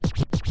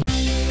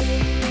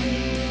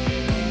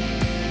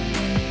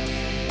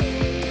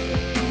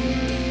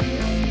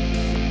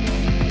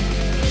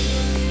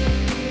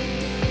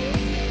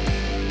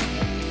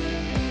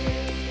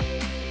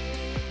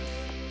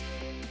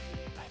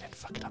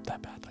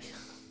boy.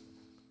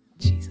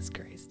 Jesus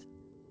Christ.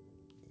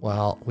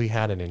 Well, we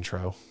had an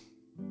intro,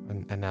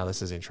 and now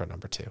this is intro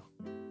number 2.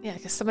 Yeah,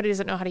 because somebody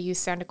doesn't know how to use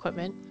sound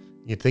equipment.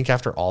 You'd think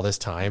after all this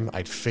time,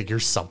 I'd figure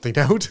something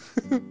out,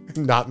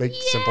 not make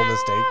simple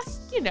mistakes.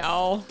 You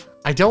know.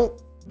 I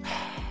don't.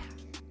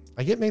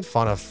 I get made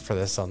fun of for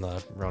this on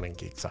the Ronin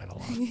Geek side a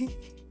lot.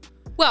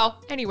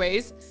 Well,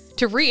 anyways,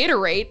 to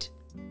reiterate,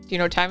 do you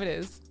know what time it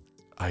is?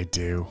 I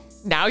do.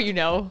 Now you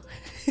know.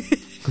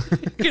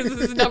 Because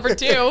this is number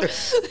 2.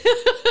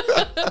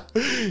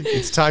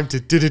 It's time to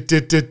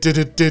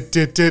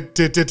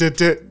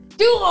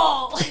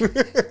Duel.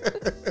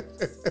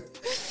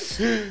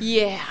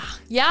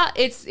 Yeah,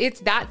 it's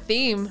that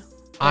theme.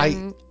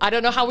 I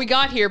don't know how we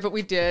got here, but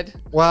we did.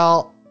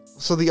 Well,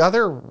 so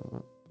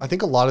I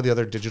think a lot of the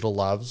other digital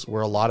loves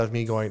were a lot of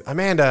me going,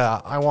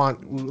 Amanda,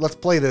 let's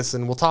play this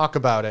and we'll talk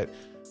about it.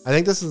 I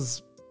think I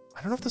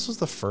don't know if this was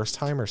the first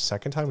time or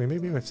second time.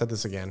 Maybe I've said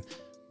this again,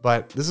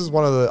 but this is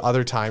one of the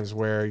other times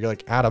where you're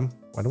like, Adam,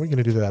 when are we going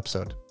to do that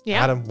episode?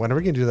 Yeah. Adam, when are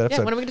we going to do that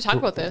episode? Yeah, when are we going to talk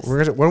about this?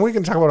 When are we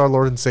going to talk about our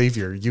Lord and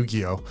Savior,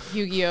 Yu-Gi-Oh?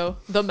 Yu-Gi-Oh,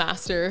 the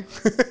master.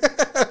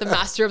 The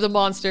master of the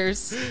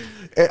monsters.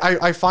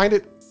 I find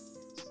it,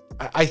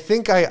 I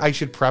think I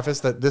should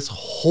preface that this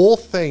whole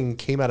thing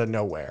came out of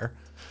nowhere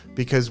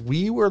because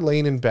we were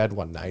laying in bed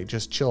one night,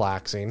 just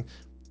chillaxing,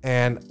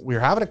 and we were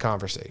having a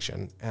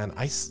conversation, and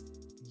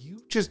you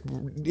just,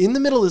 in the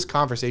middle of this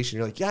conversation,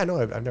 you're like, yeah, no,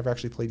 I've never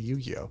actually played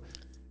Yu-Gi-Oh.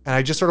 And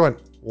I just sort of went,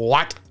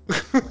 what?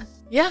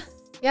 Yeah,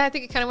 I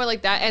think it kind of went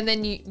like that. And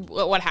then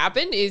what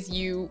happened is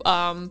you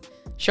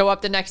show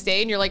up the next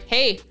day and you're like,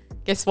 hey,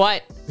 guess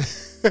what?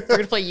 We're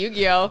going to play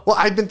Yu-Gi-Oh. Well,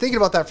 I'd been thinking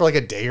about that for like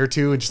a day or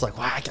two and just like,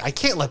 wow, I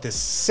can't let this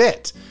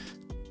sit.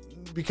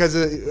 Because,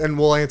 and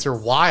we'll answer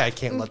why I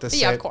can't let this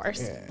sit. Yeah, of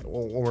course.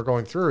 When we're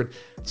going through it.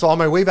 So on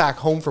my way back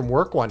home from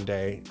work one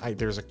day,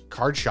 there's a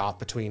card shop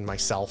between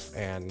myself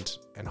and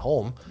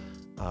home,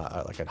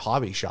 like a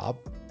hobby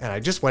shop. And I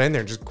just went in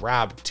there and just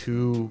grabbed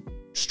 2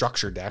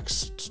 structure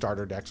decks,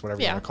 starter decks,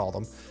 whatever you want to call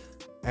them.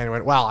 And I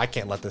went, wow, I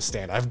can't let this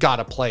stand. I've got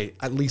to play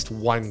at least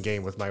one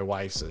game with my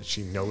wife so that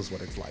she knows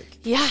what it's like.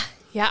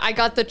 Yeah, I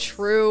got the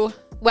true,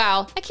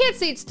 well, I can't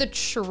say it's the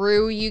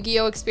true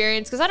Yu-Gi-Oh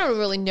experience because I don't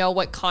really know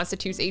what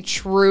constitutes a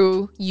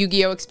true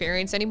Yu-Gi-Oh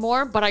experience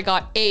anymore, but I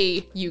got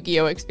a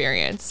Yu-Gi-Oh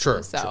experience.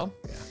 Sure. Yeah.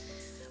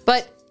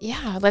 But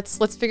yeah, let's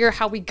figure out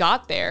how we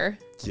got there.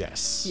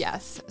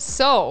 Yes.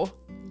 So,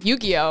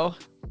 Yu-Gi-Oh.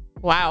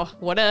 Wow,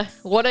 what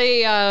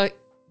a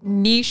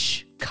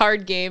niche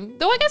card game.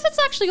 Though I guess it's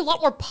actually a lot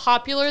more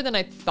popular than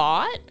I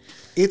thought.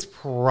 It's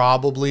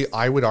probably,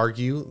 I would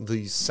argue,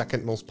 the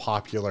second most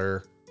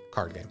popular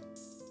card game.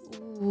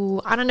 Ooh,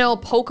 I don't know.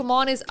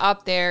 Pokemon is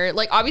up there.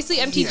 Like, obviously,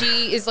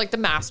 MTG is like the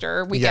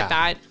master. We get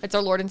that. It's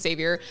our Lord and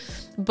Savior.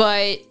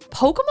 But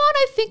Pokemon,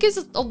 I think,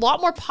 is a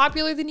lot more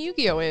popular than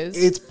Yu-Gi-Oh is.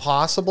 It's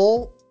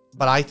possible,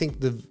 but I think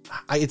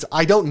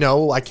I don't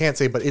know. I can't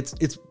say, but it's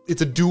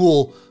a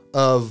duel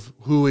of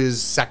who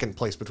is second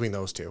place between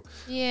those two.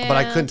 Yeah. But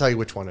I couldn't tell you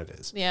which one it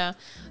is. Yeah.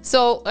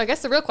 So I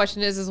guess the real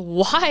question is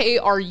why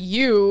are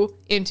you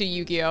into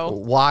Yu-Gi-Oh?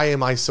 Why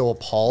am I so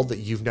appalled that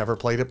you've never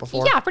played it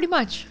before? Yeah, pretty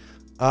much.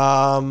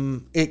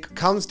 It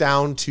comes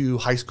down to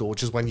high school,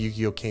 which is when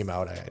Yu-Gi-Oh came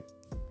out. I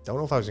don't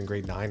know if I was in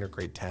grade 9 or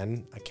grade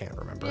 10. I can't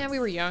remember. Yeah, we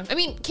were young. I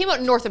mean, it came out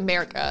in North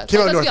America.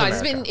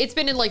 It's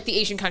been in like the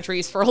Asian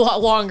countries for a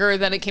lot longer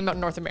than it came out in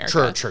North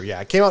America. Sure.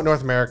 Yeah, it came out in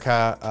North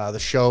America. The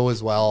show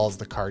as well as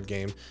the card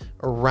game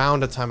around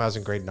the time I was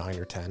in grade 9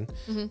 or 10.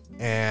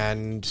 Mm-hmm.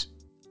 And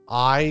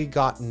I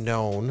got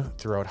known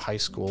throughout high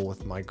school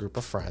with my group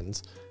of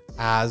friends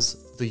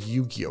as the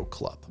Yu-Gi-Oh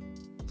Club.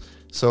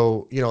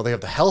 So, they have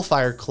the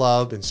Hellfire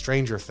Club and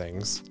Stranger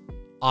Things.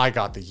 I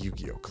got the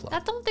Yu-Gi-Oh Club. I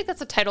don't think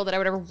that's a title that I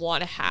would ever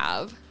want to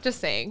have. Just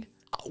saying.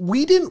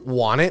 We didn't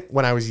want it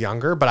when I was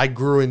younger, but I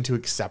grew into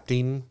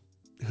accepting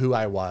who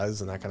I was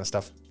and that kind of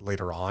stuff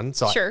later on.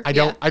 So sure, I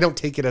don't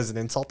take it as an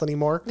insult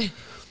anymore.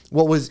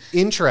 What was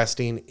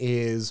interesting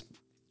is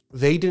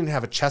they didn't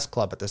have a chess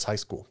club at this high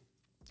school.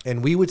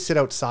 And we would sit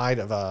outside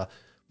of the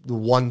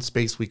one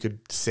space we could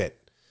sit,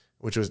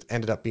 which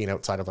ended up being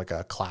outside of like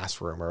a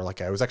classroom or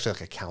it was actually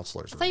like a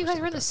counselor's room. I thought you guys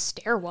were in the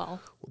stairwell.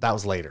 That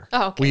was later.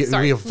 Oh, okay.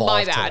 Sorry. We evolved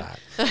My bad. to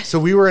that. So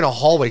we were in a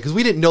hallway because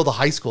we didn't know the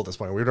high school at this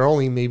point. We were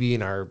only maybe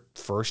in our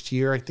first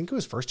year. I think it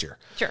was first year.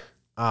 Sure.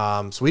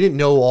 So we didn't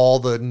know all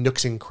the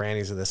nooks and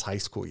crannies of this high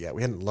school yet.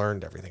 We hadn't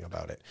learned everything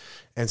about it.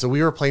 And so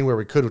we were playing where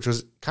we could, which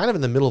was kind of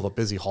in the middle of a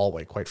busy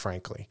hallway, quite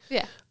frankly.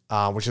 Yeah.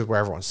 Which is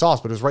where everyone saw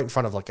us, but it was right in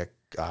front of like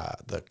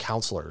the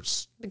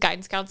counselors. The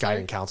guidance counselor.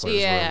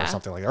 Room or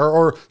something like that.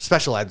 Or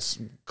special ed's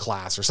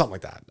class or something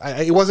like that.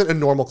 It wasn't a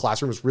normal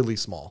classroom. It was really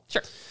small.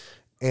 Sure.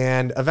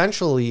 And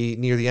eventually,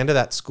 near the end of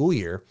that school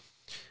year,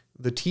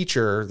 the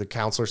teacher, the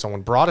counselor,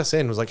 someone brought us in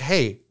and was like,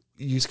 hey,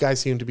 you guys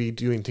seem to be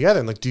doing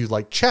together. And do you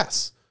like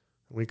chess?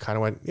 And we kind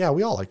of went, yeah,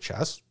 we all like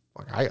chess.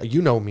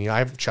 You know me. I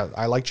have chess.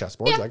 I like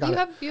chessboards.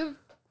 Yeah, you have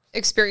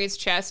experienced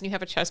chess and you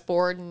have a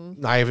chessboard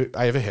and I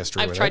have a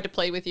history. I've tried to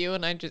play with you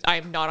and I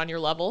am not on your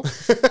level.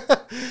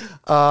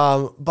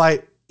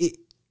 But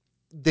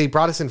they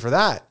brought us in for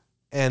that.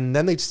 And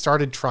then they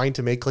started trying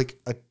to make like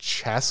a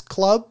chess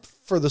club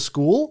for the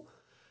school.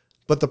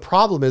 But the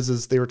problem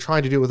is they were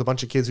trying to do it with a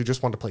bunch of kids who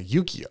just wanted to play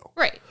Yu-Gi-Oh!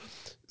 Right.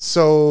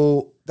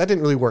 So that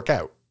didn't really work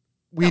out.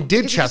 We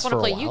did chess for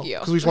a while Yu-Gi-Oh!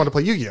 because we just wanted to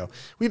play Yu-Gi-Oh!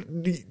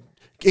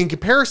 In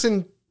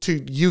comparison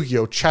to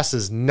Yu-Gi-Oh!, chess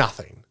is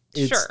nothing.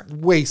 It's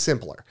way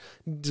simpler.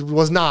 It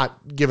was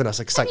not giving us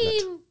excitement. I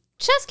mean,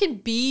 chess can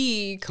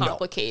be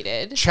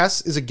complicated. No.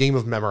 Chess is a game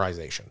of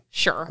memorization.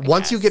 Sure.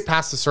 Once you get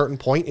past a certain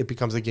point, it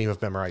becomes a game of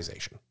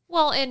memorization.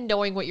 Well, and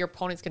knowing what your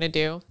opponent's going to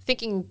do,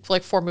 thinking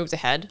like 4 moves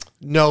ahead.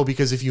 No,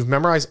 because if you've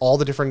memorized all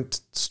the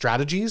different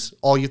strategies,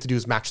 all you have to do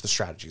is match the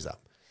strategies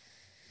up.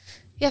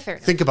 Yeah, fair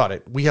enough. Think about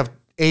it. We have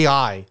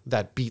AI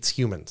that beats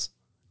humans.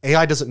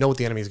 AI doesn't know what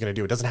the enemy is going to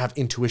do. It doesn't have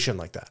intuition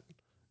like that.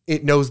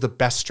 It knows the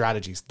best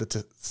strategies,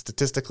 the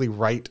statistically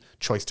right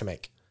choice to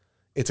make.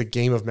 It's a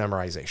game of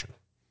memorization.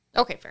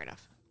 Okay, fair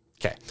enough.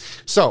 Okay.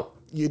 So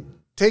you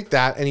take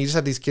that and you just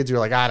had these kids who are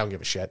like, I don't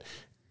give a shit.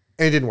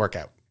 And it didn't work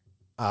out.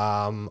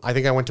 I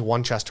think I went to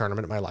one chess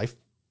tournament in my life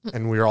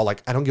and we were all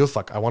like, I don't give a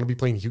fuck. I want to be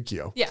playing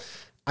Yu-Gi-Oh! Yeah.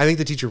 I think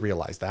the teacher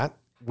realized that.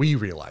 We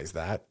realized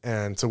that.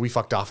 And so we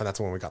fucked off and that's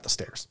when we got the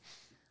stairs.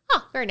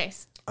 Oh, very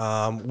nice.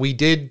 We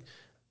did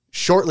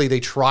shortly. They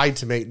tried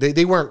to make,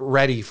 they weren't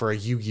ready for a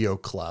Yu-Gi-Oh!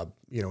 Club,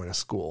 in a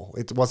school.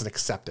 It wasn't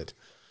accepted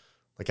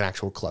like an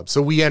actual club.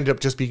 So we ended up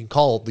just being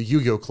called the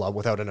Yu-Gi-Oh! Club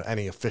without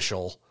any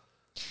official,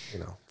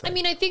 thing. I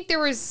mean, I think there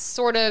was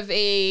sort of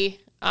a,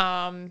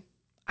 I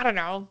don't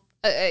know,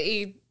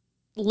 a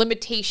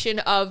limitation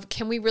of,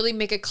 can we really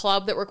make a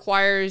club that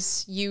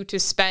requires you to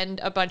spend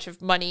a bunch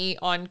of money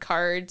on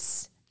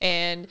cards?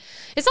 And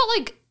it's not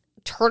like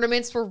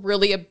tournaments were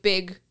really a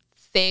big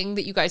thing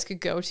that you guys could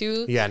go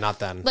to. Yeah, not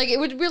then. Like, it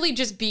would really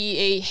just be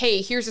a,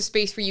 hey, here's a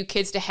space for you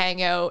kids to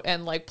hang out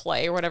and like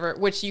play or whatever,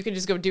 which you can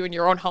just go do in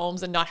your own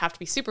homes and not have to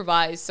be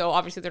supervised. So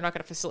obviously they're not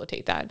going to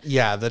facilitate that.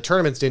 Yeah, the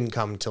tournaments didn't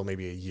come until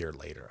maybe a year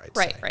later, I'd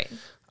say.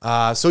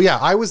 Right. So yeah,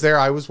 I was there.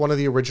 I was one of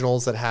the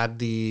originals that had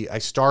I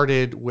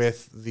started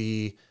with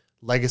the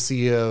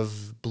Legacy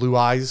of Blue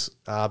Eyes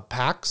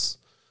packs.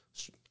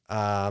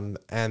 And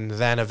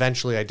then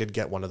eventually I did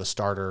get one of the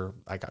starter.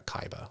 I got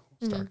Kaiba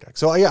starter deck.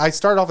 So yeah, I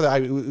started off with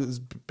it was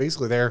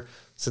basically there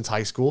since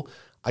high school.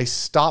 I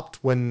stopped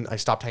when I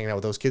stopped hanging out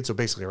with those kids. So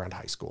basically around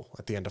high school,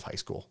 at the end of high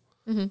school,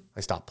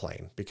 I stopped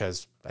playing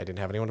because I didn't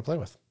have anyone to play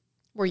with.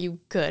 Were you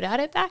good at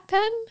it back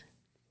then?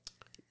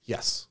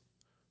 Yes.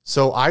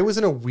 So I was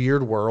in a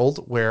weird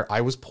world where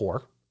I was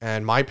poor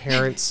and my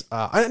parents,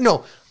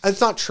 no, it's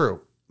not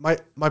true. My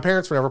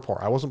parents were never poor.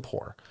 I wasn't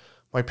poor.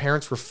 My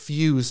parents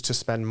refused to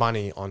spend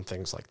money on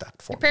things like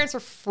that for me. Your parents were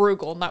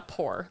frugal, not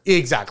poor.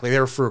 Exactly. They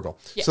were frugal.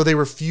 Yeah. So they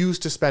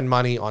refused to spend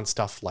money on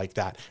stuff like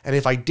that. And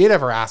if I did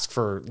ever ask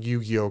for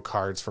Yu-Gi-Oh!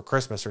 Cards for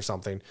Christmas or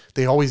something,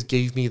 they always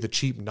gave me the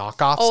cheap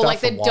knockoff stuff. Oh, like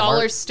the Walmart.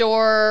 dollar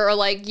store or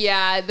like,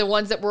 yeah, the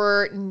ones that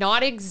were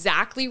not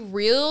exactly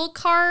real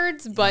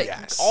cards, but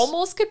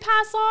almost could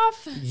pass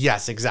off.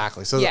 Yes,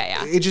 exactly. So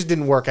yeah. It just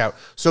didn't work out.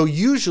 So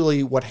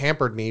usually what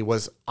hampered me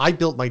was I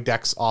built my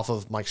decks off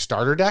of my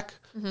starter deck,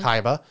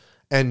 Kaiba,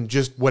 and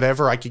just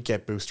whatever I could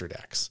get booster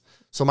decks.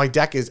 So my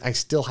deck I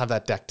still have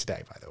that deck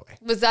today, by the way.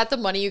 Was that the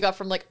money you got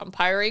from like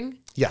umpiring?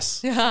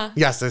 Yes. Yeah.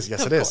 Yes,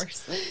 it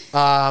is.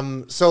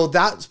 So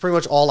that's pretty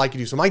much all I could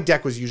do. So my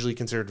deck was usually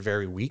considered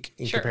very weak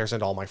in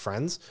comparison to all my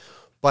friends.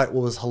 But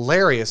what was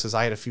hilarious is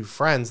I had a few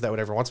friends that would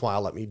every once in a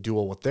while let me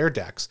duel with their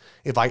decks.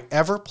 If I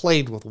ever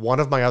played with one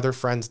of my other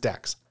friends'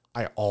 decks,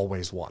 I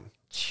always won.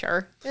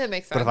 Sure. That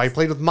makes sense. But if I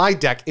played with my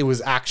deck, it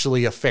was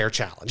actually a fair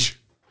challenge.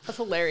 That's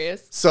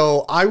hilarious.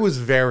 So I was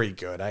very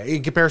good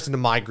in comparison to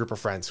my group of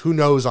friends. Who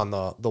knows on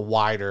the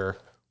wider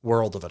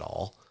world of it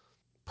all?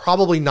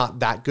 Probably not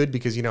that good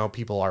because,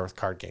 people are with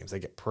card games. They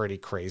get pretty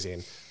crazy.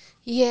 And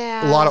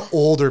yeah. A lot of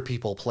older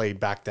people played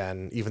back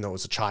then, even though it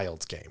was a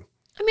child's game.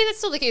 I mean, that's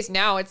still the case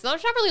now. There's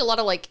not really a lot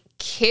of like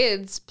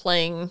kids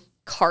playing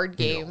card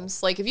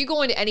games. No. Like if you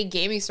go into any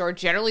gaming store,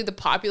 generally the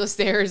populace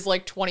there is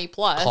like 20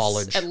 plus.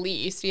 College. At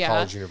least. Yeah.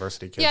 College,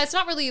 university kids. Yeah, it's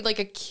not really like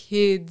a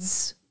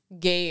kid's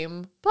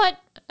game, but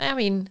I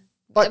mean,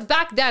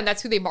 back then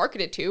that's who they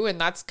marketed to, and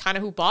that's kind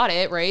of who bought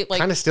it, right? Like,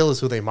 kind of still is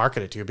who they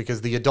market it to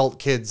because the adult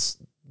kids,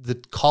 the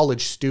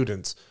college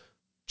students,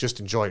 just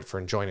enjoy it for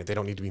enjoying it. They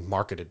don't need to be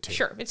marketed to.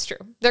 Sure, it's true.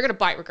 They're gonna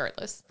buy it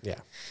regardless. Yeah.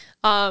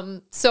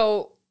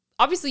 So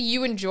obviously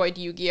you enjoyed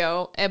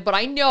Yu-Gi-Oh, but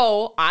I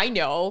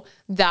know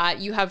that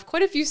you have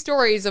quite a few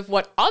stories of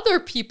what other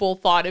people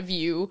thought of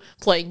you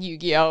playing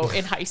Yu-Gi-Oh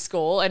in high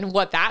school and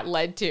what that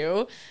led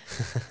to.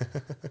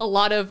 A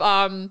lot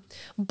of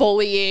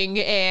bullying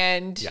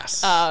and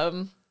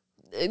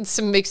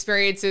some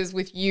experiences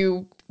with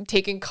you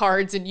taking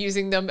cards and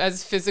using them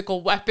as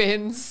physical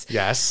weapons.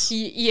 Yes.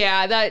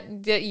 Yeah,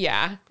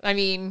 yeah. I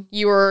mean,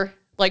 you were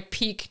like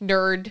peak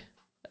nerd.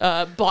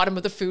 Bottom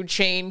of the food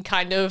chain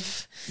kind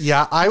of.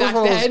 Yeah, I was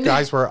one of those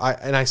guys where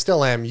I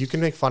still am. You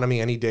can make fun of me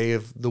any day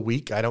of the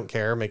week. I don't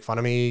care. Make fun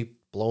of me,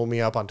 blow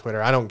me up on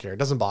Twitter. I don't care. It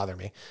doesn't bother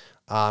me.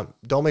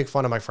 Don't make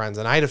fun of my friends.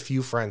 And I had a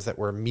few friends that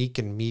were meek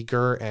and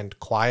meager and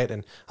quiet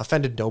and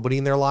offended nobody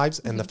in their lives.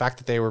 And the fact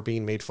that they were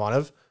being made fun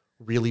of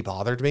really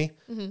bothered me.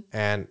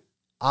 And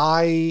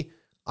I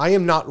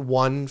am not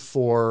one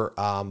for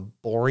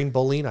boring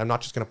bullying. I'm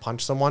not just going to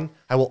punch someone.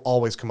 I will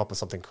always come up with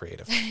something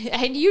creative.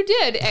 And you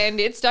did, and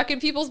it stuck in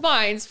people's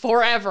minds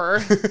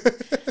forever.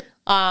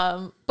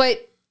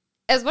 But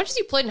as much as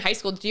you played in high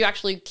school, did you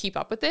actually keep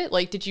up with it?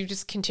 Like, did you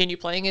just continue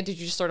playing it? Did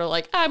you just sort of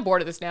like, I'm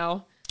bored of this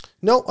now?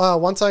 No,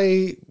 once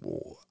I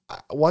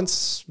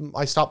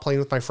stopped playing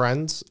with my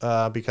friends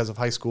because of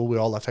high school, we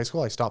all left high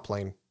school, I stopped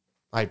playing.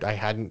 I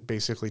hadn't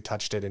basically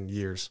touched it in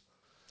years.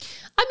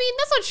 I mean,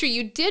 that's not true.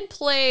 You did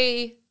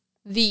play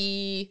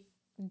the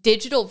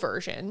digital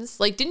versions.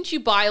 Like, didn't you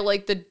buy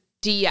like the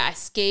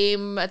DS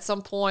game at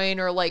some point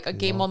or like a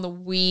game on the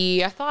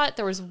Wii? I thought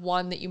there was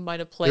one that you might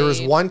have played. There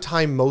was one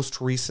time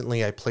most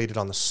recently I played it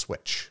on the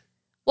Switch.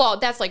 Well,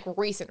 that's like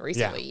recently,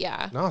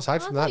 yeah. No,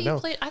 aside from that, no.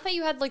 I thought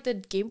you had like the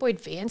Game Boy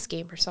Advance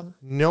game or something.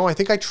 No, I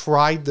think I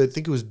tried I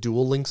think it was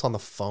Dual Links on the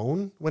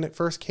phone when it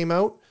first came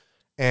out.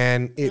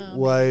 And it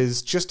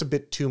was just a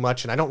bit too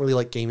much. And I don't really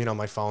like gaming on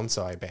my phone,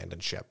 so I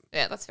abandoned ship.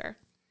 Yeah, that's fair.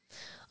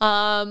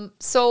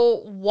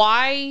 So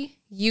why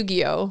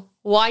Yu-Gi-Oh?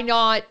 Why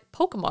not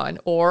Pokemon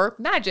or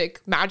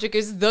Magic? Magic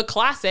is the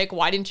classic.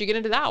 Why didn't you get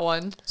into that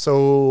one?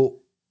 So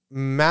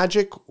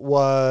Magic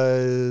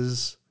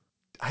was...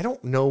 I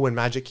don't know when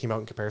Magic came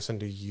out in comparison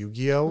to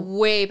Yu-Gi-Oh.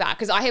 Way back.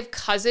 Because I have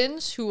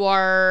cousins who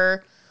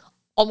are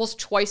almost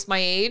twice my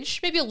age,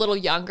 maybe a little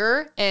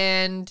younger.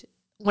 And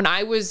when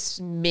I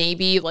was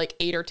maybe like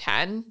 8 or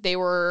 10, they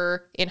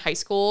were in high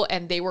school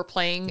and they were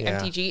playing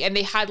MTG, and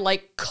they had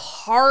like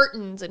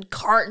cartons and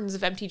cartons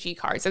of MTG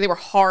cards, and they were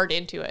hard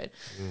into it.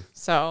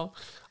 So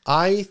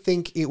I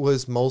think it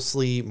was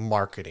mostly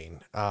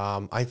marketing.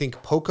 I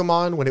think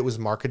Pokemon, when it was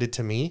marketed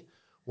to me,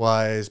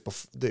 was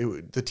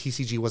the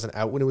TCG wasn't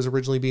out when it was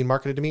originally being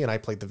marketed to me, and I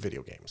played the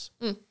video games.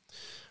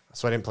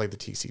 So I didn't play the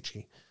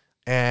TCG.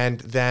 And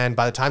then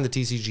by the time the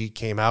TCG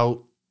came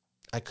out,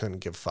 I couldn't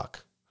give a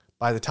fuck.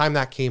 By the time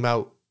that came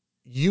out,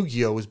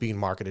 Yu-Gi-Oh was being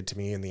marketed to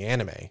me in the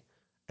anime,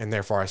 and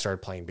therefore I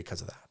started playing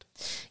because of that.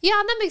 Yeah,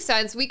 that makes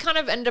sense. We kind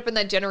of ended up in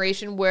that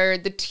generation where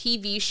the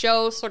TV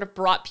show sort of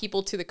brought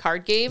people to the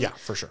card game. Yeah,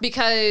 for sure.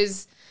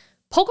 Because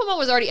Pokemon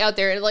was already out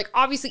there, and like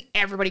obviously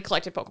everybody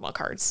collected Pokemon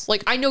cards.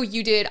 Like I know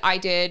you did, I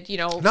did, you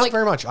know. Not like,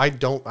 very much. I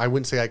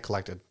wouldn't say I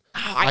collected.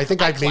 I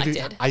think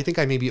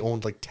I maybe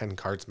owned like 10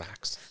 cards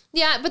max.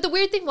 Yeah, but the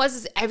weird thing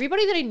is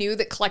everybody that I knew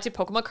that collected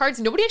Pokemon cards,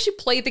 nobody actually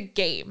played the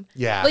game.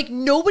 Yeah. Like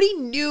nobody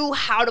knew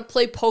how to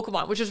play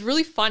Pokemon, which was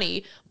really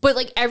funny. But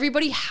like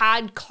everybody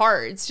had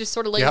cards, just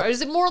sort of like,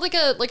 is it more like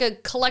a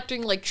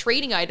collecting, like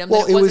trading item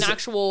than it was an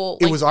actual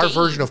It was our game.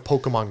 version of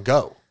Pokemon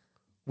Go.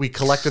 We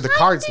collected the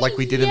cards like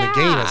we did in the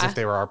game as if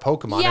they were our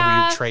Pokemon,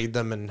 and we would trade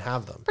them and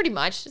have them. Pretty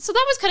much. So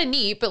that was kind of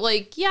neat, but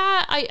like,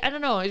 yeah, I don't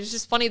know. It was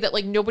just funny that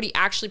like nobody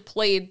actually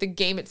played the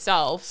game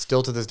itself.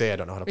 Still to this day, I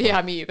don't know how to play.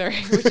 Yeah, me either,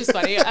 which is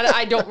funny.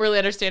 I don't really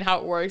understand how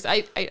it works.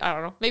 I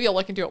don't know. Maybe I'll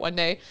look into it one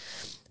day.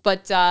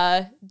 But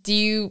do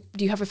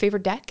you have a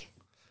favorite deck?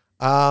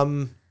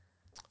 I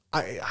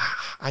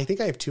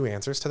think I have 2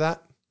 answers to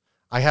that.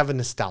 I have a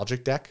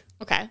nostalgic deck.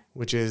 Okay.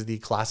 Which is the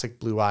classic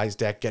Blue Eyes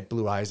deck. Get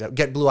Blue Eyes out.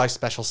 Get Blue Eyes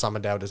special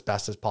summoned out as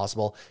best as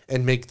possible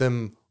and make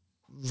them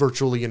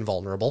virtually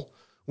invulnerable,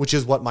 which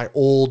is what my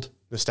old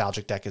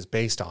nostalgic deck is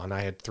based on.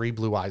 I had 3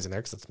 Blue Eyes in there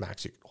because that's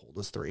max you can hold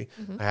as 3.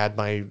 I had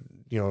my,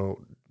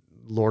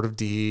 Lord of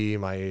D,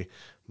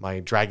 my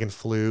Dragon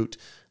Flute,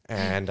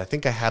 and I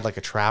think I had like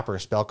a trap or a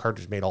spell card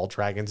which made all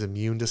dragons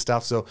immune to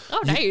stuff. So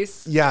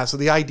nice. Yeah. So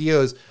the idea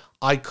is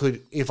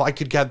if I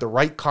could get the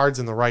right cards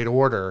in the right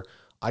order,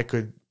 I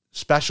could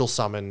special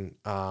summon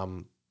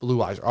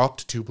Blue Eyes, or up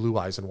to 2 Blue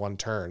Eyes in one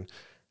turn.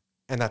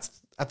 And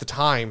that's, at the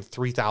time,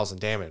 3,000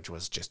 damage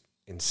was just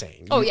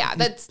insane.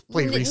 That's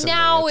played recently.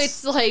 Now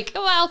it's like,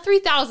 well,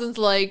 3,000's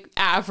like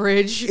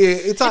average.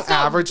 It's not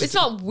average. It's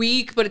not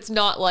weak, but it's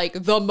not like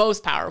the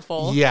most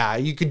powerful. Yeah,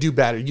 you can do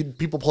better.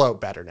 People pull out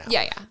better now.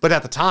 Yeah. But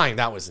at the time,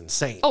 that was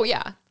insane. Oh,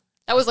 yeah.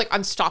 That was like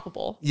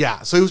unstoppable.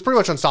 Yeah, so it was pretty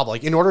much unstoppable.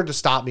 Like in order to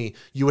stop me,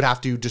 you would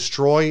have to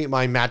destroy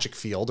my magic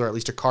field, or at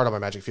least a card on my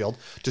magic field,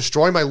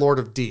 destroy my Lord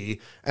of D,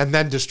 and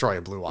then destroy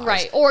a Blue Eyes.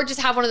 Right, or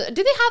just have one of the...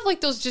 Did they have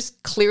like those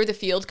just clear the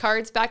field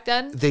cards back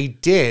then? They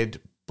did,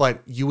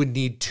 but you would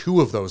need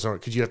 2 of those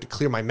because you'd have to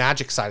clear my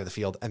magic side of the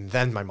field and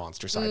then my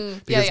monster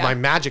side. Because my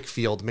magic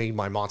field made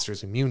my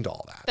monsters immune to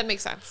all that. That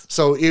makes sense.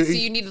 So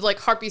you needed like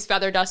Harpy's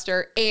Feather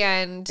Duster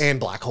and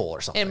Black Hole or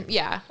something.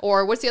 And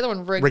or what's the other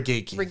one?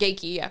 Regeki.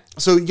 Regeki, yeah.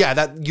 So yeah,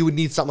 that you would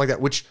need something like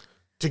that, which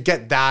to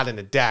get that in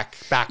a deck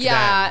back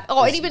then.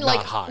 And even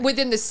like high.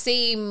 within the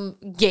same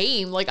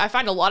game, like I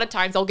find a lot of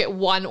times I'll get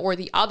one or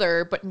the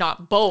other, but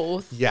not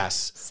both.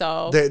 Yes.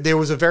 So there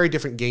was a very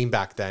different game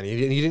back then. You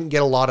didn't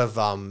get a lot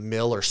of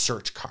mill or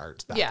search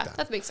cards back then. Yeah,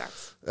 that makes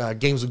sense.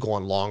 Games would go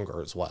on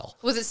longer as well.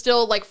 Was it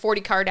still like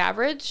 40 card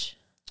average?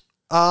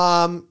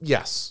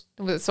 Yes.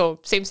 So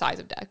same size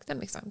of deck. That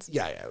makes sense.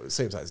 Yeah, it was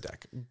same size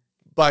deck.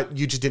 But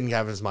you just didn't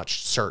have as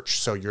much search,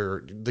 so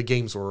the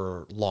games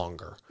were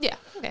longer. Yeah.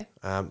 Okay.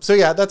 So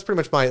yeah, that's pretty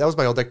much that was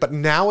my old deck. But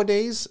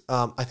nowadays,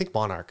 I think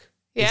Monarch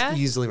Yeah. is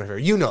easily my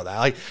favorite. You know that.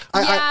 Like,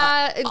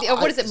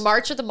 What is it?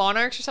 March of the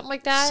Monarchs or something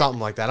like that? something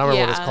like that. I don't know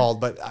what it's Yeah.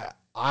 called, but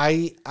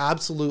I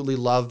absolutely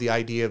love the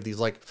idea of these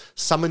like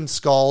summon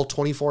skull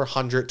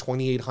 2400,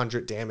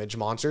 2800 damage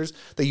monsters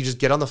that you just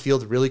get on the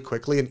field really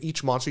quickly, and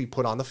each monster you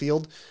put on the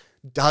field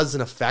does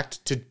an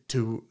effect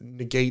to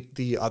negate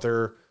the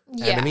other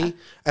enemy,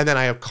 and then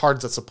I have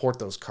cards that support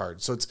those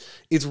cards. So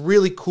it's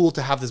really cool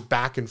to have this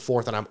back and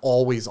forth, and I'm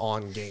always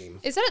on game.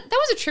 Is that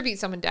was a tribute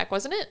summon deck,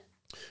 wasn't it?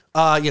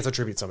 Yeah, it's a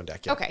tribute summon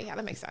deck. Yeah. Okay, yeah,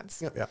 that makes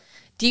sense. Yep.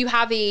 Do you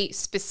have a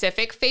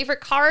specific favorite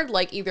card,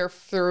 like either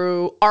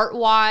through art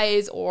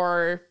wise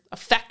or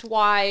effect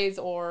wise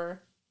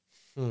or?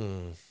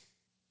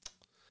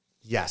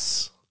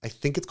 Yes, I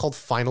think it's called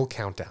Final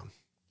Countdown.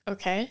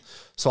 Okay.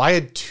 So I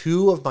had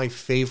two of my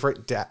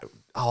favorite deck.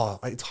 Oh,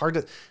 it's hard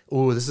to.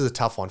 Oh, this is a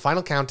tough one.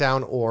 Final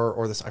Countdown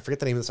or this. I forget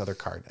the name of this other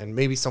card, and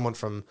maybe someone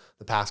from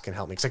the past can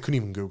help me because I couldn't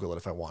even Google it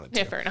if I wanted to.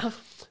 Yeah, fair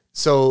enough.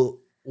 So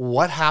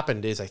what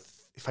happened is,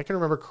 if I can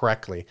remember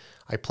correctly,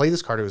 I played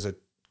this card. It was a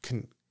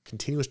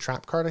continuous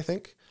trap card, I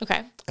think,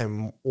 Okay.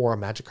 or a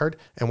magic card.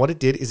 And what it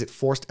did is it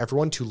forced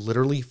everyone to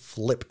literally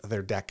flip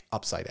their deck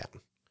upside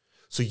down.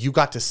 So you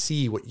got to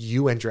see what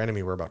you and your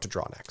enemy were about to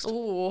draw next.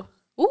 Ooh.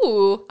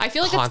 I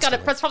feel like Constantly.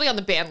 that's probably on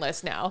the ban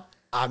list now.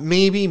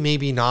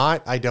 Maybe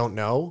not. I don't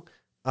know.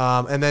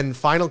 And then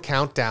Final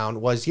Countdown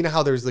was, you know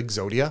how there's like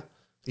Exodia?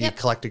 You Yep.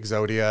 collect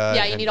Exodia.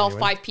 Yeah, you need all win?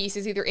 5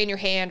 pieces either in your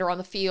hand or on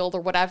the field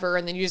or whatever,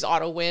 and then you just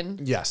auto win.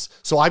 Yes.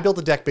 So I built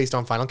a deck based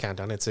on Final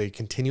Countdown. It's a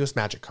continuous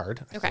magic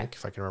card, I Okay. think,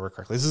 if I can remember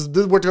correctly.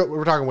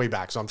 We're talking way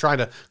back, so I'm trying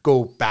to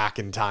go back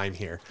in time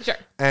here. Sure.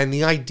 And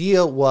the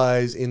idea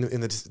was in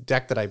the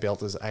deck that I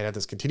built is I had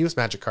this continuous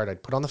magic card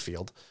I'd put on the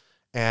field,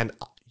 and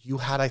you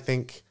had, I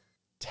think,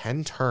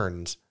 10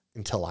 turns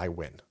until I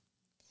win.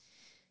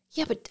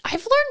 Yeah, but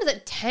I've learned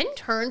that 10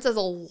 turns is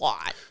a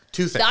lot.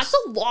 Two things. That's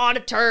a lot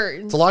of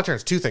turns. It's a lot of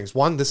turns. Two things.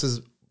 One, this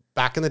is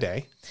back in the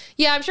day.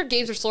 Yeah, I'm sure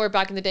games were slower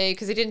back in the day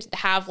because they didn't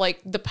have like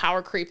the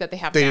power creep that they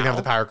have They now. didn't have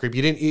the power creep.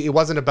 It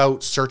wasn't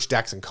about search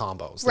decks and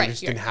combos. They Right,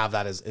 just yeah. didn't have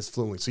that as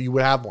fluently. So you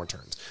would have more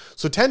turns.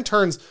 So 10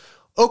 turns,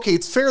 okay,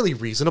 it's fairly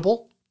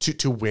reasonable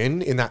to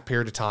win in that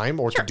period of time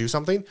or to do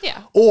something.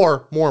 Yeah.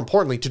 Or more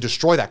importantly, to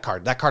destroy that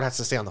card. That card has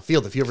to stay on the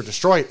field. If you ever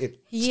destroy it, it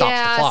stops the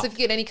Yeah, clock. so if you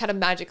get any kind of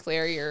magic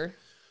flare, you're...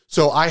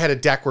 So I had a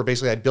deck where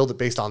basically I'd build it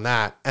based on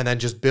that and then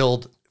just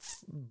build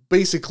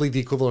basically the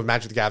equivalent of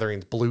Magic the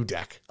Gathering's blue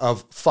deck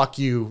of fuck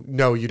you,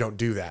 no, you don't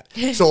do that.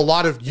 So a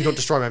lot of you don't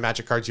destroy my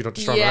magic cards, you don't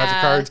destroy my magic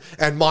Yeah. cards,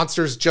 and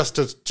monsters just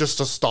to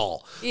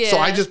stall. So Yeah.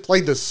 I just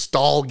played the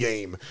stall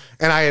game,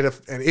 and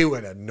and it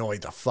would annoy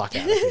the fuck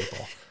out of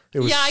people. It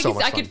was Yeah, so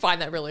much I fun. could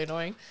find that really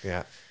annoying.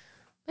 Yeah.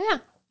 Yeah,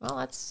 well,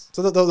 that's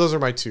So those are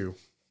my two.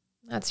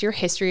 your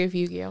history of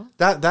Yu-Gi-Oh.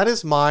 That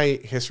is my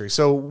history.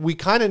 So we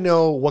kind of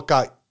know what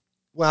got.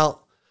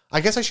 Well, I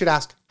guess I should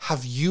ask: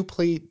 have you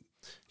played?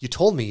 You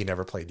told me you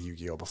never played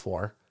Yu-Gi-Oh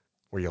before.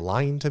 Were you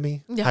lying to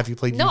me? No. Have you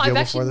played No, Yu-Gi-Oh I've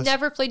before actually this?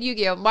 never played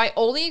Yu-Gi-Oh. My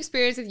only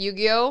experience with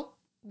Yu-Gi-Oh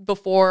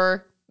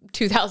before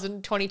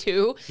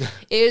 2022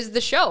 is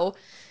the show.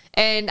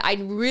 And I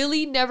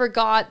really never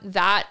got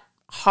that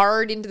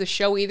hard into the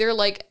show either.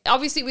 Like,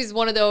 obviously it was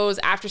one of those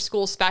after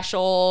school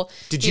special,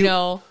 Did you you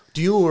know.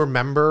 Do you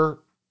remember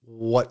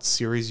what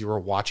series you were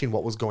watching?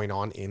 What was going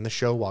on in the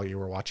show while you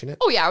were watching it?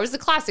 Oh yeah, it was the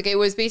classic. It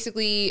was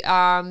basically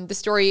the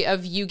story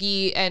of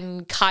Yugi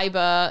and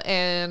Kaiba,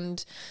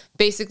 and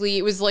basically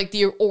it was like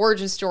the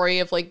origin story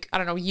of like, I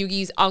don't know,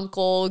 Yugi's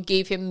uncle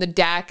gave him the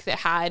deck that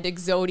had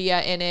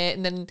Exodia in it,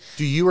 and then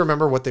Do you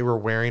remember what they were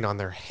wearing on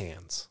their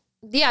hands?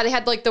 yeah, they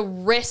had like the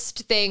wrist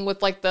thing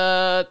with like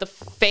the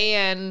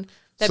fan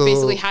that So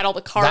basically had all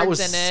the cards that was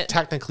in it.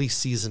 technically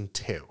season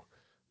 2.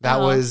 That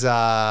was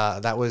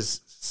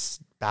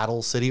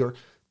Battle City or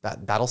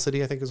Battle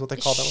City, I think is what they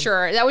called that one.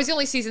 Sure, that was the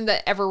only season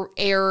that ever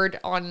aired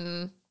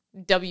on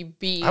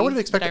WB. I would have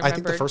that expected. I think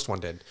the remembered. first one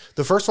did.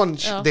 The first one,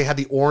 they had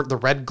the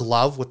red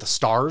glove with the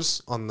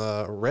stars on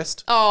the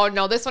wrist. Oh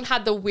no, this one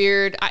had the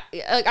weird.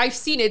 I've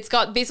seen it. It's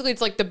got basically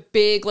it's like the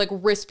big like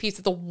wrist piece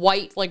with the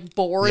white like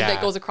board Yeah.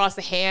 that goes across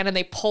the hand, and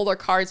they pull their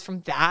cards from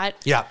that.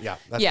 Yeah,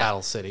 that's Yeah.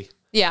 Battle City.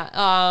 Yeah,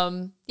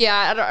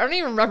 I don't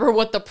even remember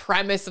what the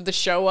premise of the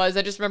show was.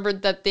 I just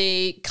remembered that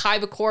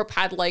Kaiba Corp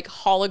had like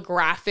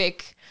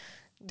holographic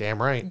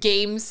Damn right.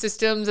 game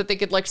systems that they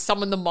could like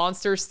summon the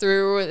monsters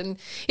through. And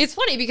it's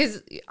funny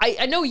because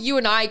I know you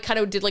and I kind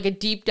of did like a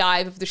deep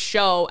dive of the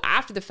show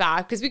after the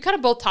fact because we kind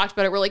of both talked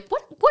about it. We're like,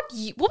 what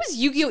was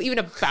Yu-Gi-Oh even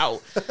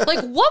about? Like,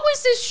 what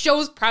was this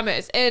show's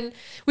premise? And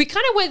we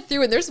kind of went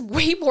through, and there's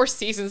way more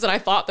seasons than I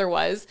thought there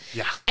was.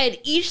 Yeah. And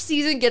each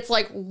season gets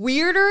like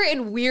weirder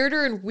and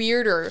weirder and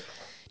weirder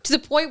to the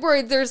point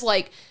where there's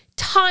like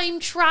time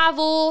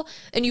travel,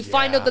 and you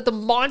find out Yeah. that the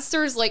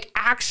monsters like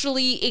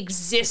actually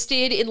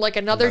existed in like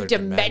another Another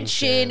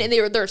dimension,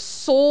 dimension. and their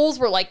souls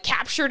were like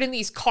captured in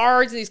these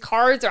cards, and these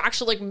cards are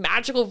actually like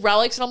magical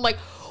relics. And I'm like,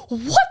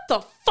 what the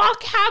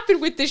fuck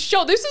happened with this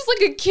show? This is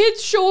like a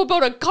kid's show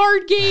about a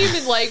card game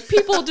and like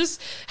people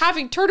just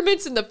having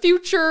tournaments in the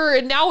future,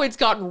 and now it's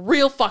gotten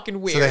real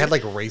fucking weird. So they had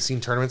like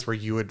racing tournaments where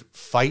you would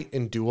fight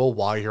and duel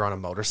while you're on a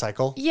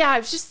motorcycle. Yeah,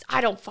 it's just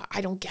I don't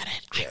get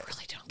it. I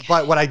really don't get it.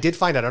 But what I did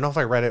find, I don't know if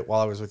I read it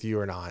while I was with you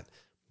or not,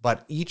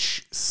 but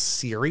each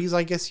series,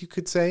 I guess you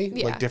could say,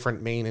 like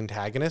different main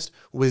antagonist,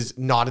 was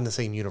not in the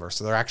same universe.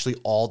 So they're actually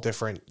all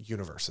different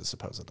universes,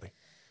 supposedly.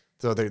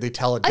 So they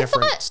tell a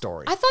different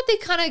story. I thought they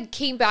kind of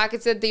came back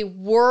and said they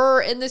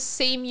were in the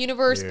same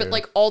universe, but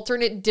like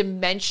alternate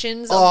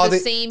dimensions of the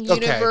same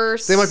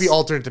universe. They might be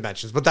alternate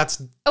dimensions, but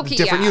that's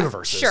different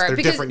universes. Sure, They're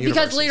different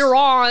universes. Because later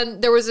on,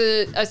 there was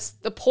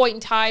a point in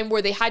time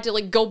where they had to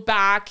like go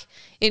back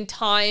in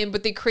time,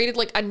 but they created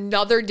like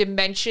another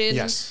dimension.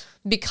 Yes.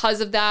 Because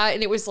of that,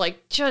 and it was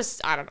like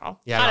just I don't know.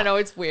 Yeah, I don't know.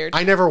 It's weird.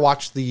 I never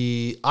watched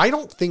I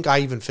don't think I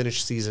even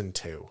finished season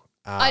 2.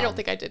 I don't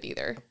think I did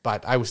either.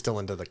 But I was still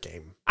into the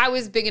game. I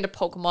was big into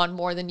Pokemon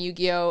more than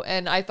Yu-Gi-Oh!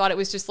 And I thought it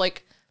was just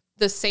like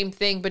the same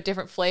thing but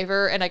different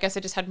flavor. And I guess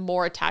I just had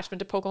more attachment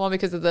to Pokemon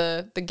because of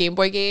the Game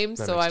Boy game.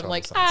 So I'm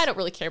like, I don't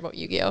really care about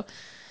Yu-Gi-Oh!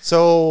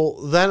 So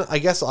then I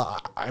guess,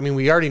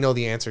 we already know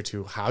the answer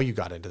to how you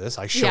got into this.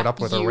 I showed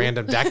up with a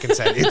random deck and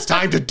said, it's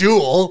time to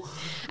duel.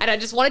 And I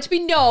just want it to be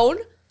known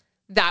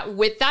that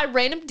with that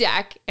random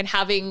deck and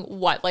having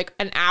like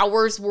an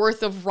hour's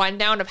worth of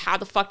rundown of how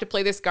the fuck to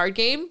play this card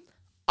game,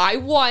 I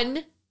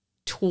won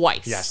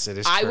twice. Yes, it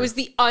is true. I was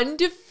the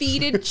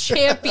undefeated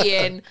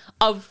champion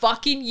of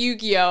fucking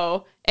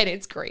Yu-Gi-Oh! And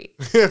it's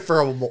great. for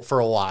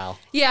a while.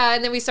 Yeah,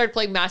 and then we started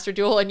playing Master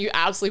Duel, and you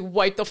absolutely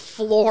wiped the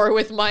floor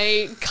with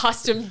my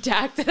custom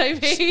deck that I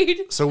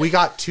made. So we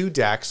got 2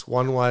 decks.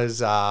 One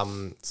was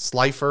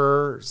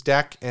Slifer's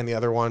deck, and the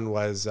other one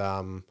was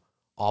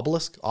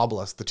Obelisk,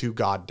 the 2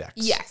 god decks.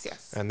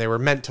 Yes. And they were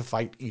meant to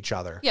fight each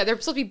other. Yeah, they're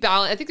supposed to be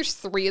balanced. I think there's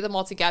 3 of them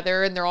all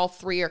together, and they're all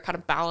 3 are kind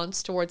of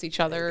balanced towards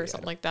each other or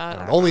something like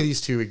that. Only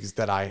these 2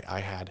 that I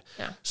had.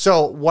 Yeah.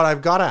 So what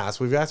I've got to ask,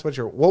 we've asked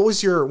about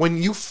when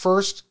you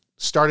first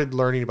started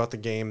learning about the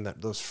game,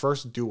 those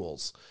first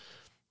duels,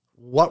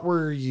 what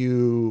were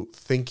you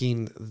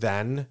thinking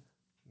then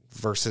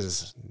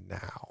versus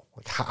now?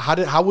 Like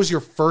how was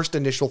your first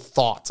initial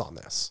thoughts on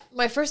this?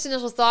 My first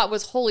initial thought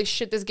was, holy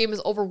shit, this game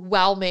is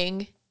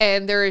overwhelming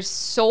and there is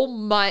so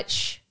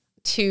much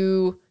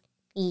to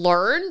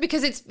learn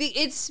because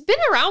it's been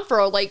around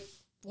for like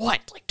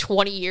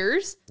 20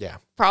 years? Yeah.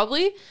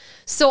 Probably.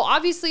 So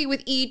obviously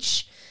with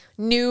each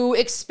new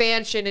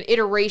expansion and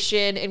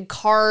iteration and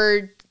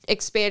card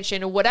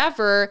expansion or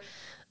whatever,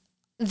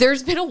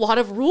 there's been a lot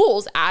of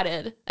rules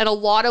added and a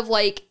lot of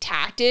like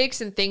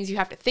tactics and things you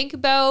have to think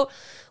about.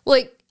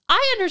 Like,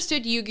 I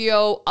understood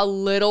Yu-Gi-Oh! A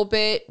little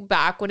bit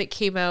back when it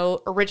came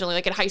out originally,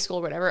 like in high school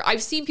or whatever.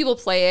 I've seen people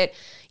play it.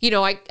 You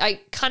know,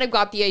 I kind of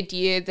got the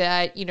idea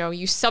that, you know,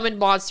 you summon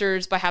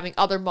monsters by having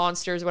other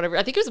monsters or whatever.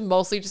 I think it was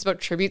mostly just about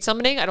tribute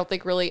summoning. I don't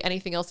think really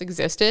anything else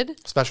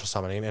existed. Special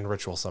summoning and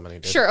ritual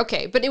summoning. Sure,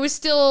 okay. But it was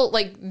still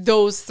like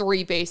those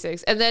 3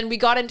 basics. And then we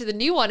got into the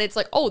new one. It's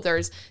like, oh,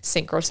 there's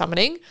synchro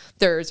summoning.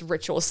 There's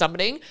ritual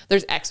summoning.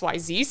 There's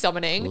XYZ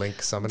summoning.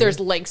 Link summoning. There's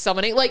link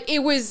summoning. Like it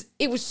was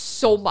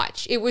so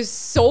much. It was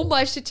so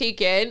much to take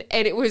in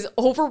and it was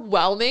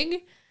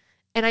overwhelming.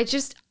 And I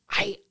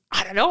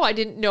don't know. I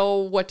didn't know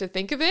what to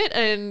think of it.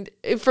 And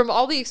from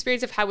all the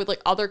experience I've had with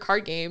like other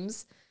card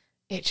games,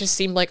 it just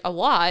seemed like a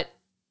lot.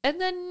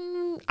 And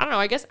then, I don't know,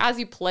 I guess as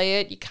you play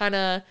it, you kind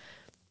of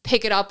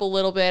pick it up a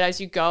little bit as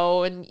you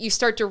go and you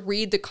start to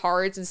read the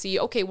cards and see,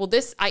 okay, well,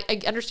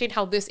 I understand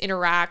how this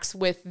interacts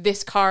with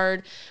this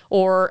card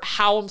or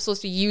how I'm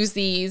supposed to use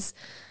these.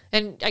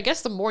 And I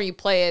guess the more you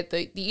play it,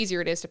 the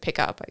easier it is to pick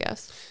up, I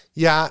guess.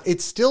 Yeah,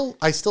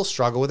 I still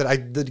struggle with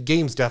it. The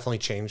game's definitely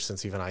changed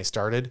since even I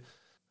started.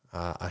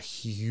 A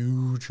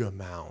huge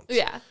amount.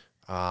 Yeah.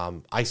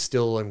 I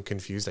still am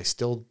confused. I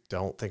still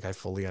don't think I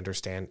fully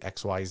understand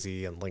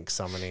XYZ and link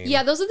summoning.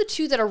 Yeah, those are the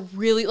 2 that are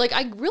really, like,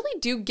 I really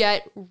do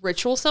get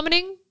ritual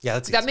summoning. Yeah,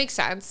 that makes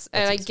sense.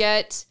 And I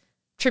get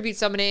tribute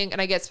summoning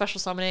and I get special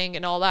summoning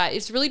and all that.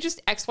 It's really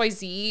just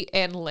XYZ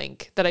and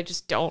link that I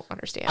just don't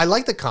understand. I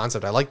like the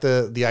concept. I like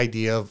the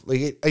idea of,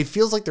 like, it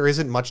feels like there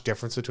isn't much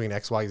difference between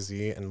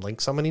XYZ and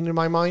link summoning in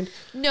my mind.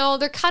 No,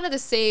 they're kind of the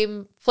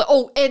same.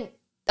 And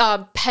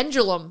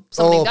pendulum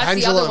summoning. That's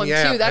pendulum, the other one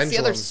yeah, too. That's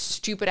pendulum. the other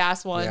stupid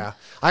ass one. Yeah.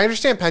 I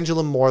understand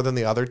pendulum more than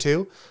the other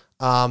 2.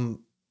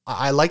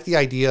 I like the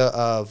idea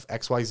of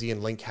XYZ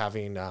and Link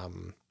having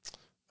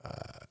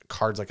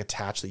cards like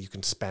attached that you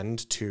can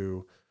spend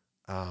to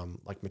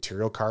like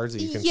material cards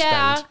that you can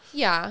spend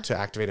to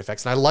activate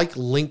effects. And I like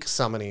Link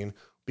summoning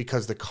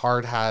because the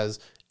card has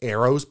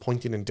arrows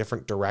pointing in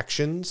different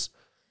directions.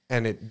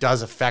 And it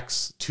does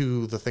effects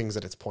to the things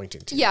that it's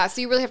pointing to. Yeah,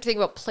 so you really have to think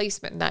about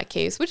placement in that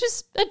case, which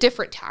is a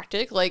different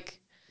tactic. Like,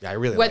 yeah, I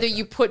really whether like that.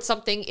 You put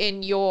something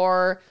in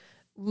your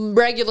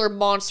regular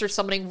monster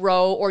summoning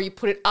row or you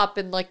put it up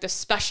in like the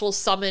special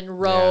summon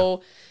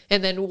row,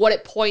 and then what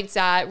it points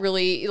at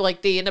really,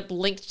 like, they end up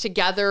linked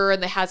together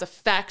and it has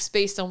effects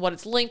based on what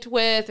it's linked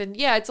with. And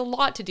yeah, it's a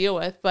lot to deal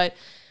with. But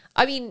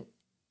I mean,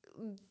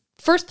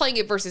 first playing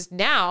it versus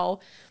now,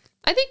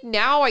 I think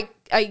now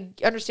I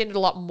understand it a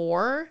lot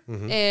more.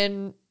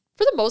 And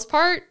for the most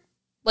part,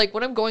 like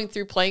when I'm going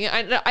through playing it,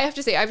 I have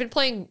to say I've been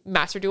playing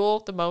Master Duel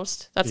the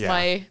most. That's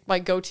my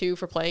go-to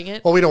for playing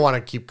it. Well, we don't want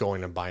to keep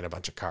going and buying a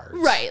bunch of cards.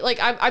 Right. Like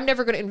I'm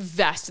never going to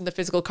invest in the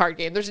physical card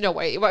game. There's no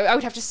way. I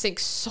would have to sink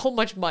so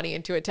much money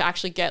into it to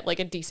actually get like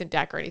a decent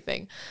deck or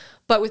anything.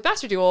 But with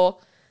Master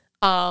Duel,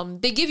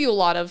 they give you a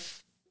lot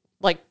of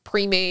like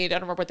pre-made, I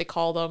don't remember what they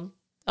call them.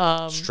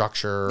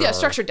 Structure. Yeah,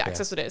 structured decks.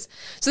 That's what it is.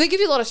 So they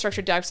give you a lot of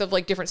structured decks of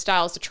like different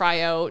styles to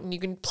try out, and you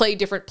can play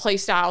different play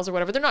styles or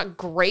whatever. They're not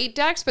great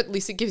decks, but at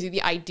least it gives you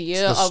the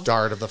idea of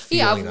start of the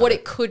feeling of what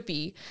it could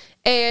be.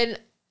 And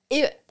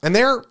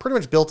they're pretty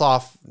much built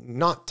off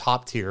not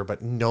top tier,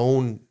 but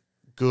known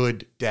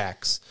good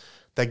decks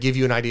that give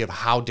you an idea of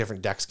how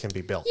different decks can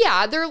be built.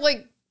 Yeah, they're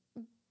like,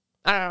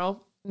 I don't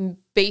know,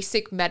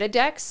 basic meta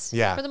decks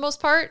for the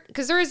most part,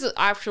 because there is an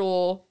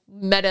actual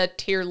meta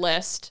tier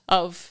list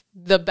of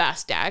the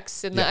best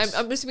decks, and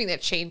I'm assuming that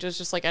changes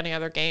just like any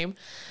other game.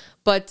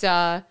 But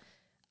I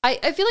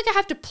feel like I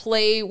have to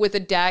play with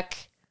a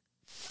deck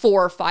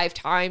 4 or 5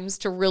 times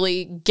to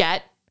really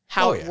get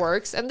how it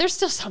works, and there's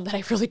still some that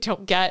I really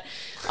don't get.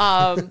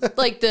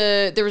 Like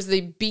there was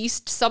the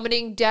beast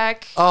summoning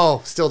deck.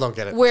 Oh, still don't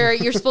get it. Where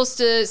you're supposed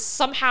to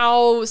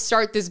somehow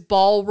start this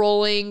ball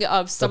rolling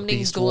of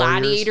summoning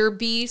gladiator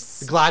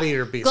beasts.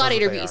 Gladiator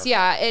beasts,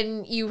 yeah,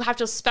 and you have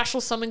to special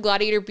summon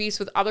gladiator beasts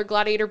with other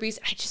gladiator beasts.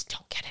 I just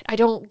don't get it. I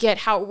don't get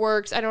how it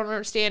works. I don't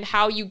understand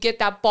how you get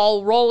that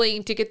ball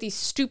rolling to get these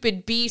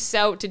stupid beasts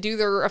out to do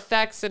their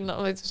effects, and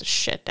it's a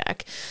shit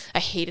deck. I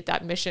hated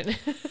that mission.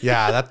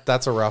 Yeah,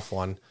 that's a rough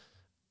one.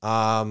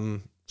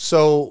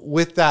 So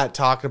with that,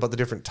 talking about the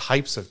different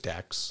types of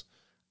decks,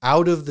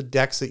 out of the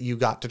decks that you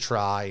got to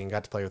try and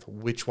got to play with,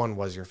 which one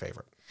was your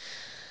favorite?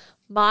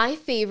 My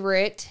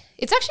favorite,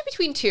 it's actually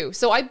between 2.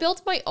 So I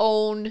built my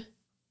own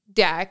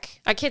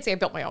deck. I can't say I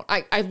built my own.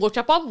 I looked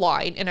up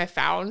online and I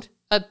found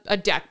a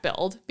deck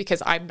build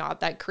because I'm not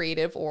that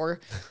creative or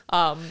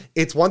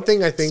it's one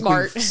thing I think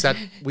smart.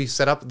 we've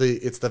set up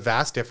it's the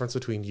vast difference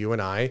between you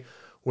and I,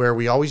 where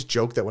we always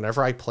joke that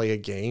whenever I play a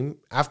game,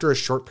 after a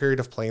short period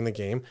of playing the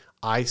game,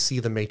 I see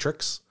the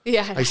matrix.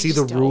 Yeah. I see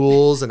the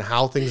rules and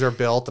how things are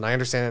built, and I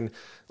understand.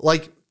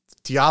 Like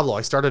Diablo,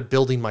 I started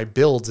building my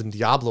builds in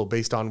Diablo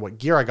based on what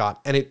gear I got,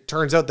 and it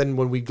turns out then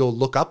when we go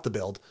look up the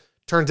build,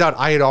 turns out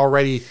I had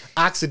already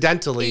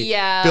accidentally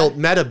built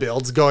meta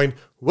builds going,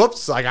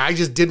 whoops, like I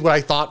just did what I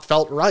thought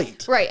felt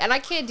right. Right, and I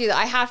can't do that.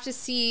 I have to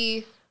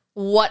see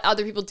what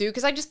other people do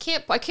because I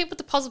can't put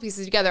the puzzle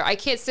pieces together. I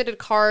can't sit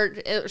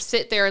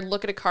there and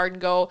look at a card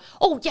and go,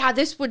 oh yeah,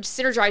 this would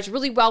synergize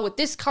really well with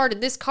this card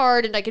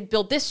and I could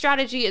build this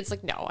strategy. It's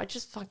like, no, I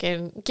just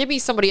fucking give me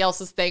somebody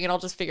else's thing and I'll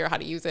just figure out how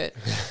to use it.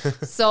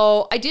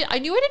 So I knew I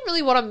didn't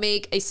really want to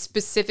make a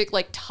specific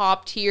like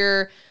top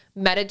tier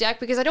meta deck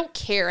because I don't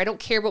care. I don't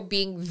care about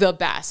being the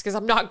best because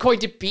I'm not going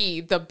to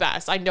be the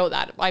best. I know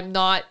that. I'm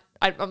not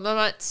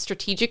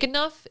strategic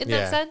enough in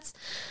that sense.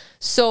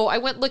 So I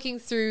went looking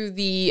through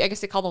I guess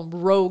they call them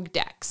rogue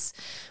decks,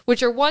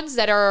 which are ones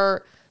that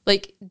are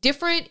like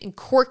different and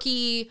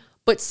quirky,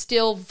 but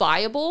still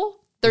viable.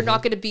 They're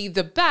not going to be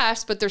the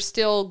best, but they're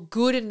still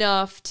good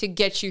enough to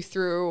get you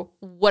through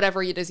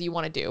whatever it is you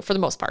want to do for the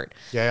most part.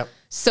 Yeah.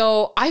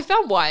 So I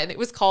found one. It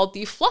was called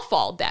the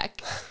Fluffball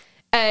deck.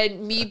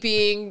 And me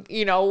being,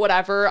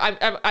 whatever,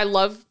 I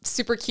love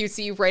super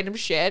cutesy random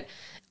shit.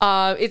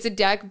 It's a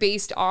deck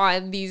based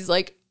on these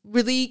like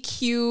really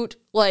cute,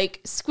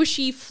 like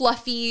squishy,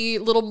 fluffy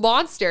little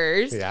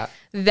monsters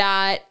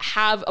that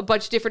have a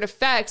bunch of different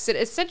effects that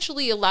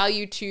essentially allow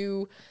you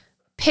to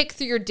pick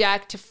through your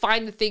deck to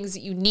find the things that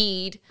you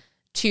need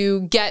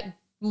to get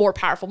more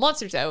powerful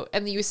monsters out.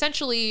 And then you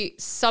essentially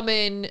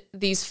summon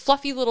these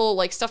fluffy little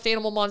like stuffed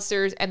animal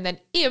monsters and then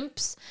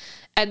imps,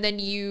 and then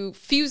you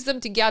fuse them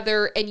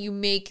together and you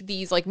make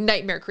these like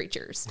nightmare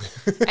creatures.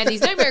 And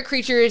these nightmare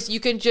creatures you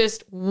can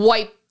just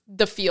wipe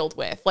the field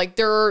with. Like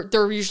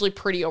they're usually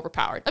pretty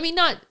overpowered. I mean,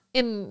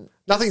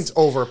 nothing's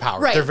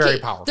overpowered. Right. They're very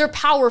powerful. They're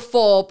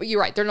powerful, but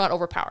you're right, they're not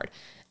overpowered.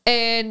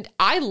 And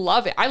I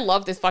love it. I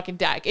love this fucking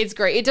deck. It's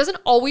great. It doesn't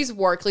always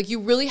work. Like you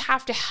really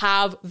have to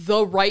have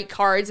the right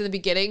cards in the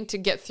beginning to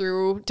get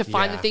through, to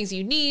find the things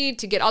you need,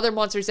 to get other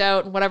monsters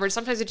out and whatever.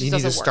 Sometimes it just doesn't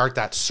work. You need to start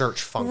that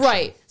search function.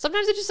 Right.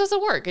 Sometimes it just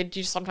doesn't work.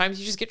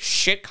 Sometimes you just get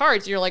shit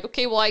cards. And you're like,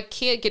 okay, well, I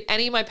can't get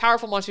any of my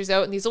powerful monsters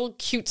out. And these little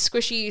cute,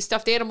 squishy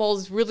stuffed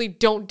animals really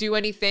don't do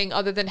anything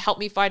other than help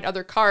me find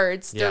other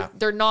cards. Yeah.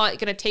 They're not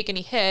going to take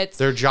any hits.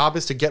 Their job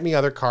is to get me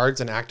other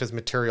cards and act as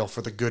material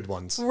for the good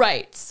ones.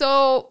 Right.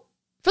 So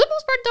for the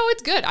most part, though,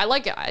 it's good. I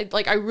like it.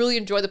 I really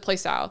enjoy the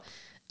playstyle.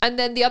 And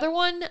then the other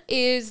one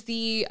is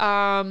the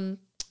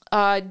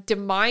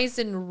Demise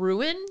and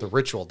Ruin. The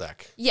ritual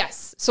deck.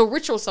 Yes. So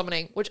ritual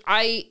summoning, which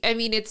I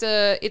mean, it's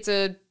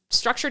a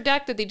structured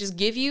deck that they just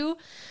give you.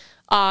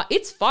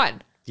 It's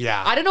fun.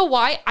 Yeah. I don't know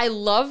why. I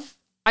love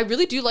I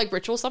really do like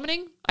ritual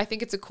summoning. I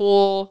think it's a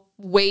cool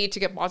way to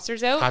get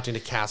monsters out. Having to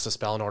cast a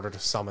spell in order to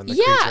summon the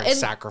creature and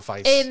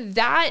sacrifice. And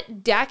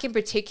that deck in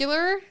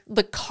particular,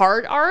 the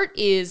card art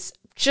is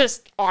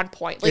just on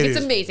point. Like, it's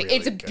amazing. Really,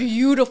 it's a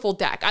beautiful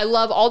deck. I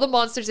love all the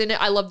monsters in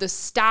it. I love the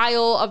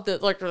style of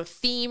the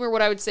theme, or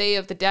what I would say,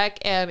 of the deck,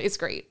 and it's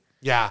great.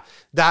 Yeah,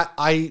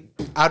 out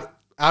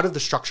of the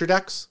structure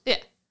decks. Yeah.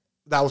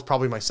 That was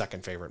probably my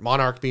second favorite.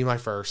 Monarch being my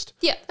first.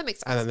 Yeah, that makes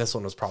sense. And then this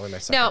one was probably my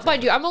second. Now,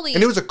 mind you, I'm only...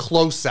 And it was a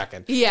close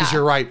second. Yeah. Because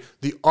you're right.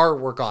 The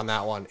artwork on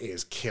that one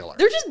is killer.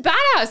 They're just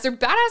badass. They're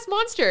badass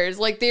monsters.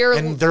 Like, they're...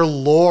 And their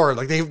lore.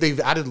 Like, they've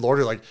added lore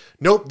to, like,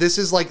 nope, this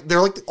is like...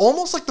 They're like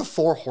almost like the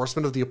 4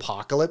 horsemen of the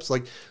apocalypse.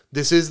 Like,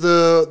 this is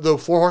the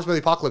 4 horsemen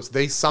of the apocalypse.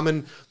 They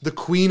summon the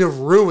Queen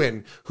of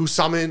Ruin, who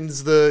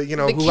summons the, you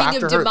know, the who King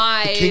after of her...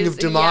 Demise. The King of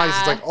Demise. Yeah.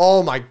 It's like,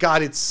 oh my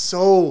God, it's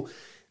so...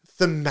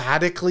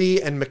 thematically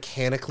and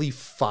mechanically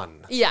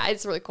fun. Yeah,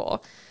 it's really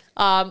cool.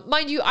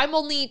 Mind you, I'm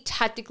only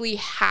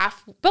technically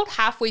about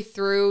halfway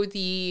through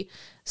the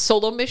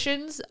solo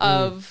missions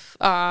of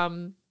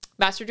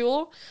Master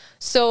Duel.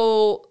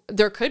 So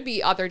there could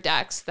be other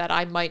decks that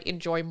I might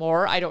enjoy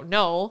more. I don't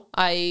know.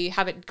 I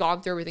haven't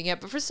gone through everything yet.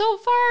 But for so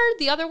far,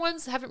 the other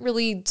ones haven't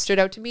really stood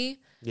out to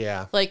me.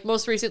 Yeah. Like,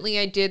 most recently,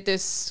 I did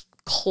this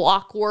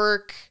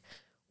Clockwork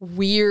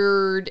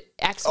weird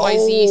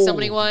XYZ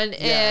summoning one,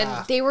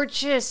 and they were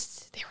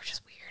just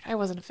weird. I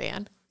wasn't a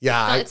fan.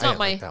 Yeah, it's not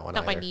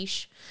my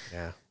niche.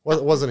 Yeah,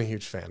 well, wasn't a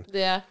huge fan.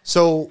 Yeah.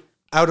 So,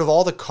 out of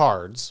all the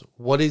cards,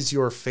 what is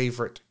your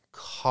favorite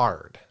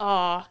card?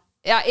 Yeah,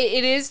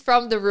 it is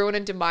from the Ruin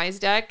and Demise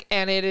deck,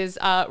 and it is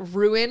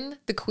Ruin,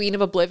 the Queen of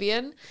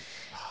Oblivion.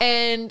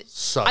 And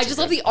I just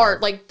love the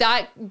art. Like,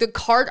 that, the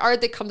card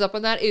art that comes up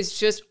on that is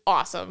just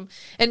awesome.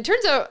 And it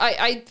turns out,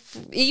 I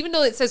even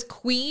though it says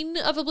Queen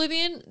of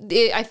Oblivion,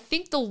 I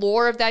think the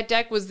lore of that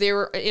deck was they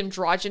were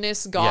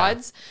androgynous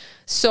gods. Yeah.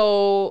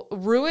 So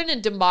Ruin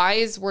and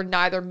Demise were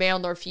neither male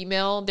nor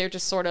female. They're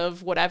just sort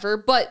of whatever.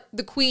 But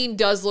the Queen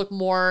does look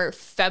more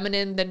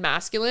feminine than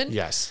masculine.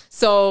 Yes.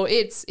 So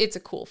it's a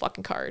cool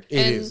fucking card.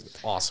 It is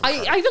awesome.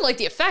 I even like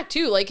the effect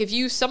too. Like, if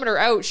you summon her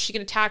out, she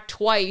can attack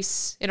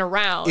twice in a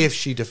round. If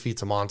she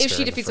defeats a monster. If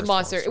she defeats a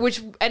monster,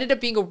 which ended up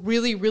being a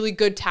really, really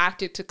good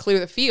tactic to clear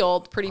the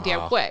field pretty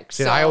damn quick.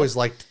 See, I always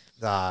liked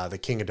the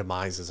King of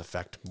Demise's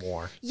effect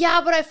more. Yeah,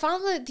 but I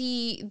found that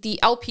the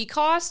LP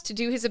cost to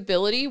do his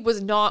ability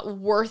was not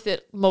worth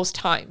it most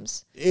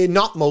times.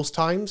 Not most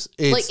times.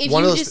 It's like, if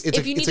one you of those,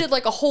 if you needed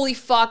like a holy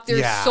fuck,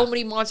 there's so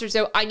many monsters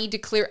out, I need to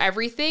clear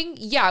everything.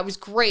 Yeah, it was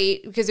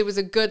great because it was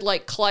a good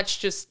like clutch,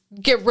 just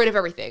get rid of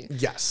everything.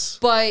 Yes.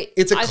 But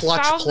it's a clutch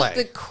I found play. That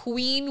the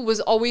Queen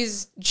was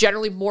always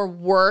generally more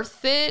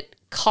worth it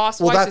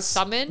cost-wise to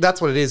summon.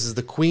 That's what it is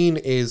the Queen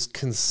is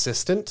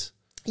consistent.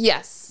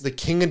 Yes. The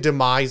King of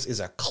Demise is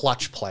a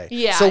clutch play.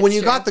 Yeah. So when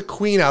you got the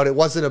Queen out, it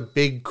wasn't a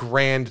big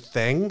grand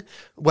thing.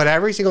 But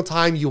every single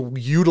time you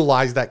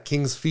utilize that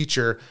King's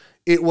feature,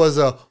 it was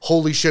a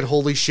holy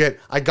shit,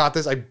 I got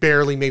this. I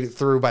barely made it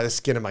through by the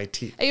skin of my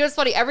teeth. And you know what's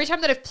funny? Every time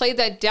that I've played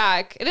that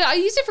deck, and I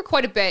used it for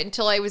quite a bit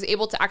until I was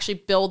able to actually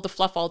build the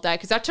Fluffball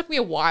deck, because that took me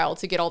a while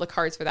to get all the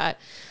cards for that.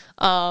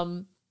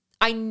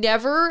 I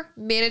never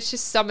managed to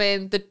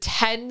summon the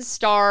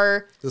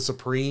 10-star... The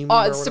Supreme?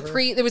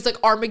 Supreme. It was like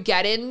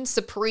Armageddon,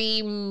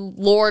 Supreme,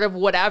 Lord of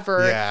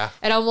whatever. Yeah.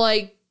 And I'm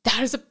like,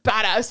 that is a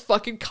badass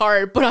fucking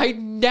card, but I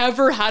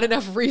never had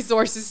enough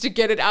resources to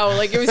get it out.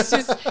 Like, it was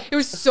just, it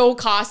was so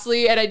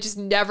costly, and I just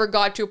never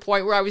got to a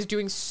point where I was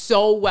doing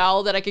so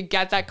well that I could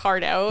get that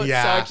card out.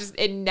 Yeah. So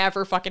it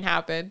never fucking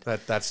happened.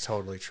 That's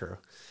totally true.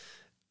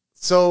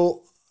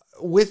 So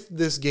with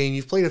this game,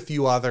 you've played a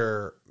few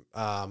other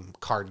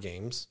card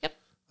games. Yep.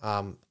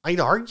 I'd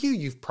argue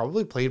you've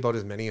probably played about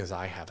as many as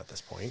I have at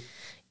this point.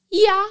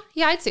 Yeah,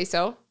 I'd say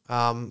so.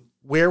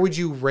 Where would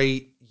you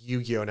rate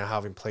Yu-Gi-Oh! Now,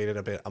 having played it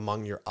a bit,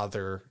 among your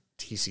other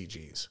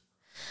TCGs?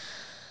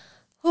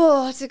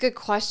 Oh, that's a good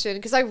question,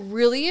 because I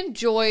really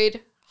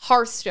enjoyed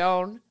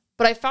Hearthstone,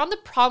 but I found the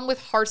problem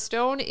with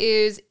Hearthstone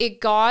is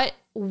it got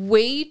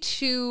way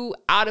too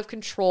out of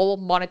control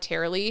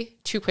monetarily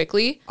too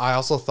quickly. I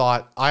also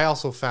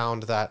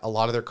found that a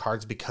lot of their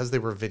cards, because they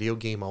were video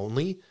game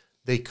only,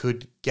 they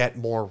could get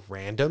more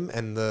random,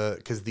 and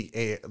because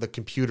the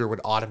computer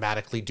would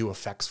automatically do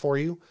effects for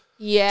you.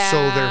 Yeah. So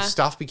their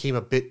stuff became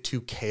a bit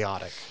too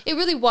chaotic. It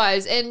really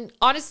was. And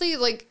honestly,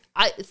 like,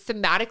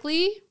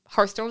 thematically,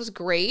 Hearthstone's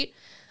great.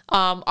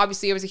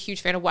 Obviously, I was a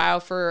huge fan of WoW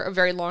for a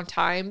very long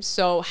time.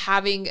 So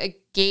having a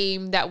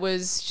game that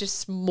was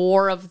just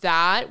more of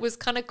that was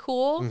kind of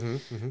cool.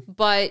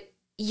 But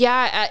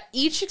yeah,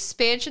 each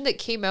expansion that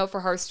came out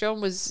for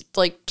Hearthstone was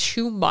like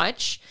too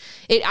much.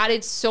 It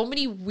added so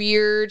many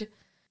weird,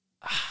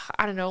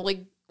 I don't know,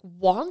 like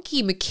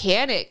wonky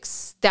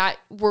mechanics that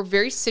were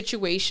very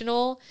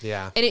situational.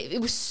 Yeah. And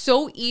it was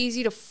so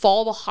easy to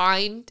fall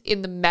behind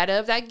in the meta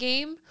of that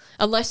game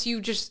unless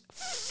you just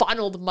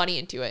funneled money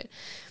into it.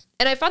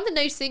 And I found the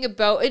nice thing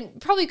about,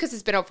 and probably because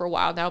it's been out for a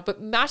while now,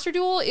 but Master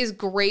Duel is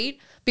great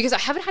because I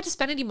haven't had to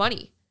spend any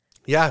money.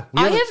 Yeah.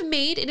 I have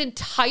made an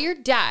entire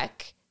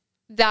deck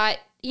that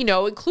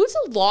includes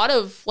a lot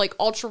of like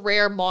ultra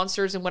rare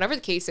monsters and whatever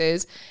the case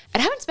is,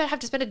 and I haven't have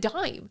to spend a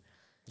dime.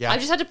 Yeah. I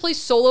just had to play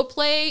solo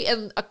play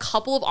and a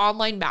couple of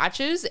online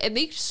matches, and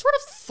they just sort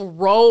of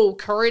throw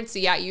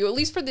currency at you, at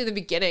least from the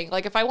beginning.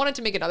 Like, if I wanted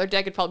to make another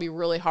deck, it'd probably be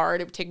really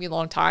hard. It would take me a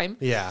long time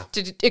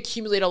to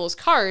accumulate all those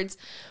cards.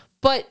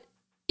 But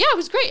yeah, it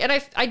was great.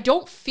 And I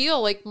don't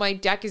feel like my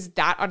deck is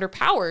that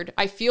underpowered.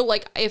 I feel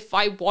like if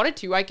I wanted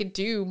to, I could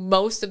do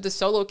most of the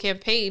solo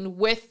campaign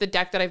with the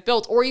deck that I've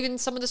built, or even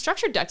some of the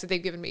structured decks that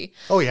they've given me.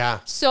 Oh, yeah.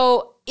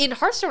 So in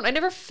Hearthstone, I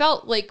never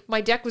felt like my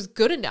deck was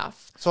good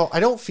enough. So I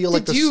don't feel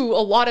like to do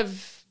a lot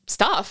of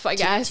stuff, I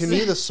guess. To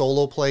me, the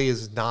solo play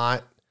is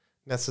not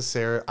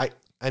necessary.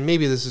 And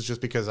maybe this is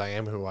just because I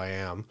am who I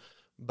am,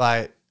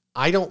 but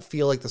I don't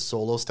feel like the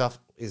solo stuff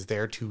is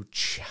there to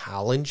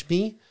challenge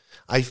me.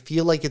 I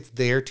feel like it's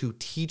there to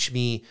teach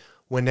me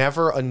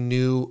whenever a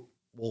new,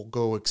 we'll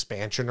go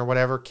expansion or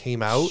whatever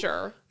came out.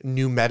 Sure.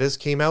 New metas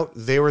came out.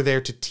 They were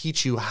there to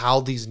teach you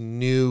how these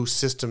new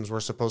systems were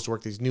supposed to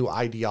work, these new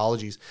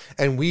ideologies.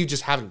 And we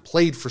just haven't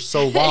played for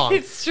so long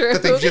It's true.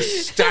 that they've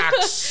just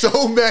stacked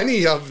so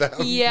many of them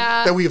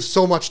that we have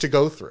so much to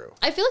go through.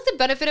 I feel like the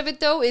benefit of it,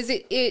 though, is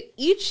it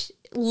each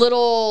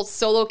little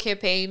solo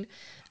campaign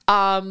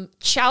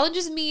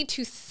challenges me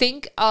to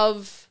think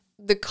of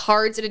the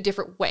cards in a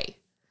different way.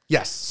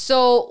 Yes.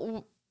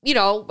 So,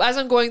 as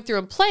I'm going through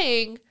and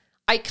playing,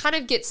 I kind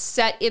of get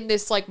set in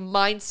this like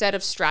mindset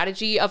of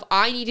strategy of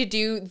I need to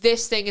do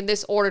this thing in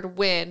this order to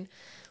win,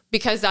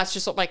 because that's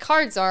just what my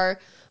cards are.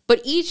 But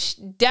each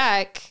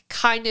deck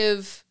kind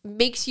of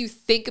makes you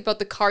think about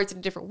the cards in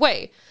a different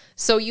way.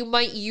 So you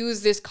might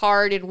use this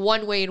card in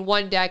one way in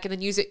one deck and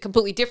then use it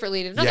completely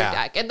differently in another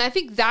deck. And I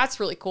think that's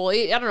really cool.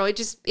 I don't know.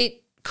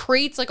 It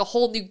creates like a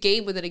whole new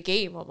game within a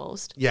game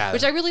almost. Yeah.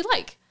 Which I really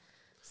like.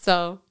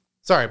 So...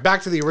 Sorry,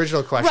 back to the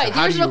original question. Right, the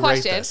How original do you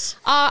rate question. this?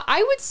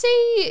 I would say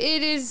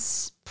it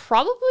is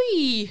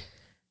probably,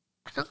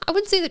 I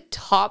wouldn't say the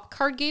top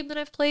card game that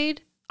I've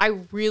played. I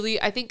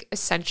think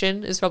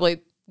Ascension is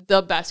probably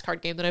the best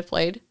card game that I've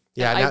played.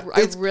 Yeah,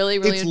 I really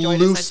enjoyed it's Ascension.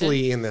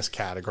 loosely in this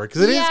category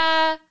because it is.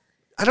 I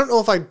don't know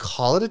if I'd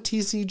call it a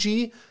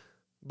TCG,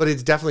 but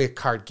it's definitely a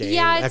card game,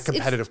 a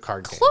competitive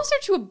card game. Closer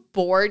to a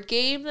board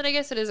game than I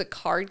guess it is a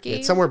card game.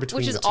 It's somewhere between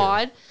which is the two.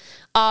 odd.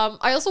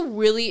 I also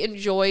really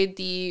enjoyed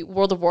the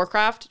World of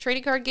Warcraft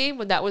trading card game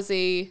when that was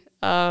a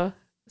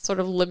sort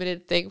of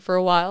limited thing for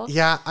a while.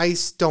 Yeah, I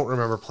don't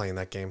remember playing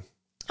that game.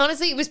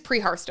 Honestly, it was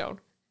pre-Hearthstone.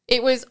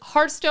 It was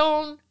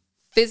Hearthstone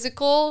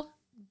physical,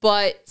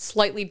 but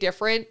slightly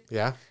different.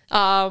 Yeah.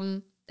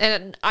 And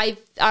I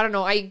don't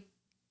know. I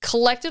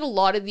collected a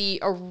lot of the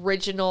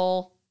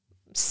original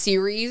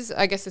series,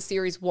 I guess the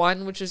series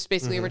 1, which was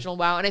basically original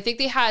WoW, and I think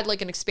they had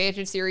like an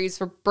expansion series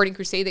for Burning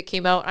Crusade that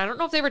came out. I don't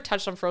know if they ever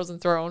touched on Frozen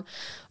Throne,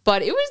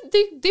 but it was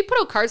they put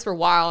out cards for a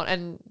while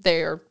and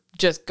they're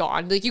just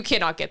gone. Like you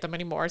cannot get them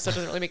anymore, so it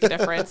doesn't really make a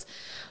difference.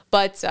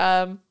 But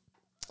I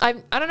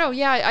don't know.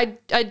 Yeah,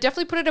 I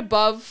definitely put it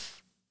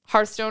above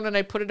Hearthstone, and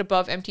I put it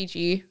above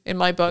MTG in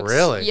my books.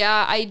 Really?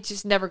 Yeah, I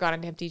just never got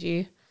into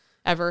MTG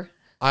ever.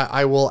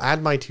 I will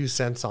add my 2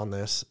 cents on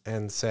this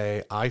and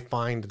say I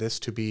find this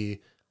to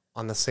be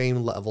on the same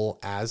level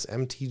as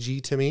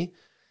MTG to me.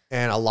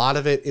 And a lot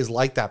of it is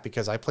like that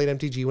because I played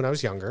MTG when I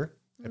was younger.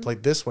 I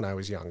played this when I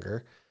was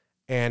younger.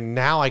 And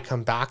now I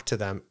come back to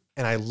them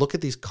and I look at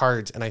these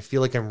cards and I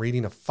feel like I'm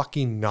reading a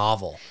fucking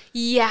novel.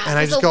 Yeah. And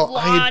I just go,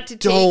 I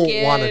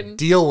don't want to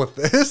deal with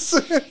this.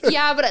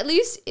 Yeah, but at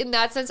least in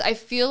that sense, I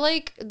feel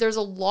like there's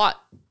a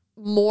lot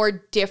more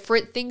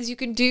different things you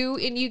can do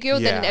in Yu-Gi-Oh!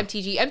 Than in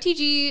MTG.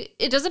 MTG,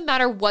 it doesn't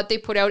matter what they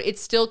put out.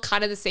 It's still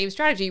kind of the same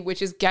strategy,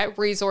 which is get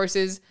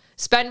resources,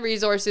 spend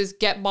resources,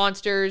 get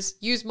monsters,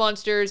 use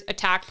monsters,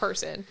 attack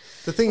person.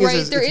 The thing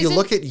is if you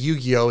look at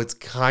Yu-Gi-Oh, it's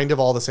kind of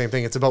all the same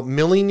thing. It's about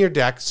milling your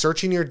deck,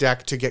 searching your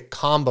deck to get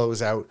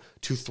combos out,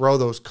 to throw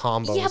those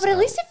combos Yeah, but at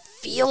least it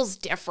feels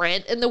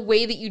different in the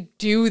way that you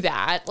do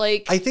that.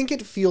 Like, I think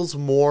it feels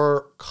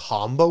more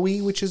combo-y,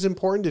 which is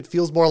important. It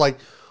feels more like,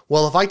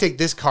 well, if I take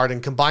this card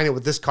and combine it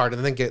with this card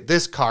and then get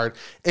this card,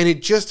 and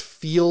it just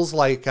feels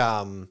like,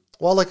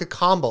 like a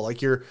combo.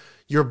 Like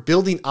you're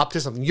building up to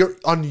something. You're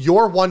on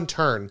your one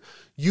turn,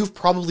 you've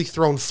probably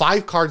thrown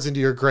 5 cards into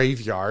your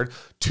graveyard,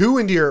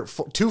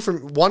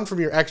 1 from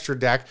your extra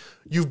deck.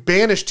 You've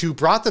banished 2,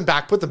 brought them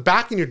back, put them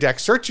back in your deck,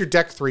 searched your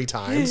deck 3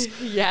 times,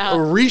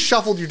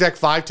 reshuffled your deck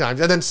 5 times,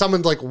 and then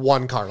summoned like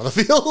 1 card on the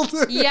field.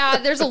 Yeah,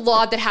 there's a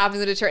lot that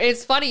happens in a turn. And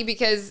it's funny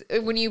because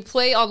when you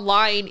play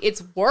online,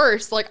 it's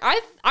worse. Like I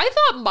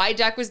thought my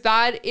deck was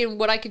bad in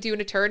what I could do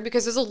in a turn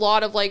because there's a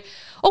lot of like,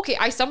 okay,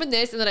 I summon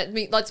this and then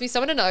it lets me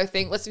summon another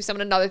thing, lets me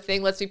summon another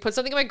thing, lets me put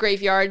something in my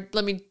graveyard,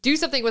 let me do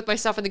something with my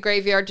stuff in the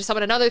graveyard to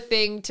summon another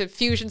thing, to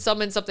fusion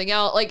summon something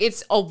else. Like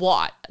it's a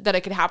lot that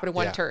it could happen in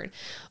one turn.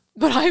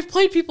 But I've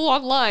played people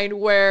online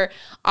where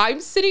I'm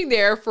sitting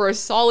there for a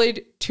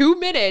solid 2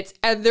 minutes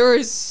and there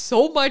is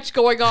so much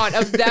going on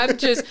of them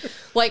just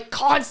like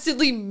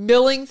constantly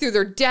milling through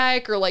their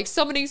deck or like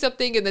summoning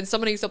something and then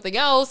summoning something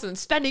else and then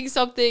spending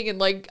something. And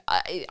like,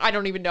 I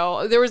don't even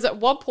know. There was at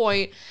one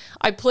point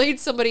I played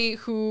somebody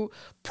who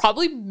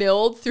probably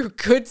milled through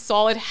good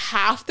solid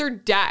half their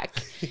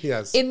deck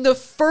Yes. in the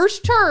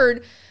first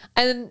turn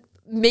and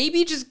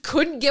maybe just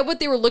couldn't get what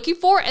they were looking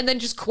for and then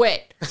just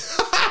quit.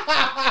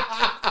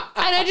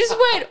 And I just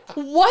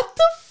went, what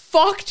the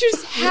fuck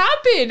just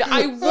happened?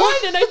 I won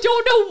and I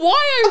don't know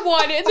why I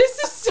won. And this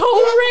is so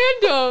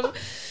random.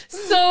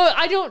 So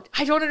I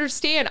don't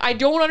understand. I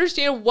don't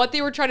understand what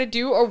they were trying to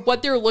do or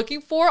what they were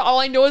looking for. All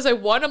I know is I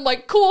won. I'm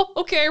like, cool,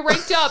 okay, I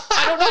ranked up.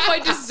 I don't know if I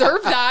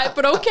deserve that,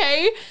 but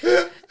okay.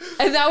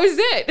 And that was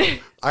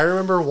it. I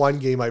remember one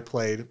game I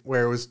played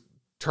where it was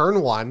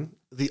turn 1.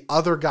 The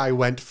other guy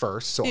went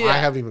first, so I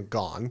haven't even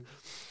gone.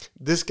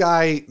 This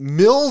guy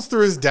mills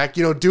through his deck,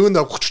 doing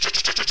the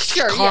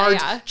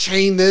cards,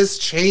 chain this,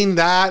 chain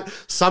that,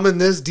 summon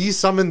this,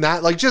 desummon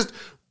that, like just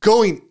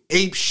going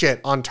ape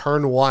shit on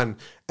turn 1.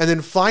 And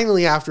then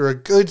finally, after a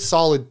good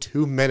solid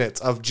 2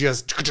 minutes of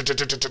just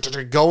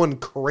going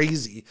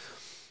crazy,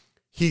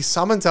 he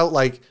summons out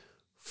like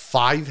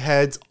 5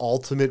 heads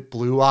ultimate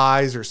blue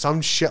eyes or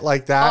some shit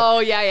like that. Oh,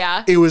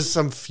 yeah. It was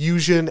some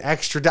fusion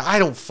extra. I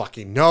don't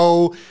fucking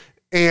know.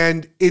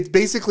 And it's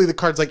basically the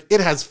card's like,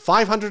 it has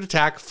 500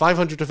 attack,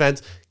 500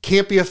 defense,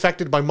 can't be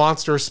affected by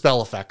monster or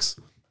spell effects.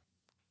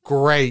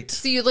 Great.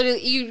 So you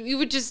literally, you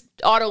would just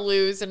auto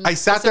lose. And I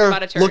sat there,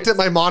 looked at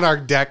my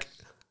Monarch deck,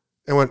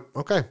 and went,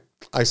 okay,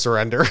 I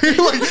surrender. Like,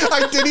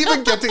 I didn't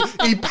even get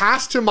to, he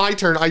passed to my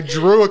turn. I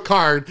drew a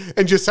card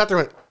and just sat there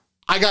and went,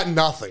 I got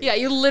nothing. Yeah,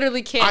 you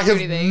literally can't I do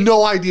have anything.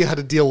 no idea how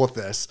to deal with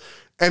this.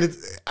 And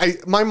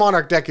my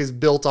Monarch deck is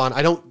built on,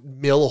 I don't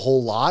mill a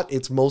whole lot.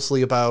 It's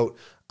mostly about,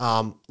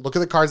 look at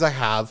the cards I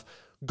have,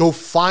 go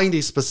find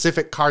a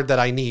specific card that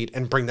I need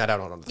and bring that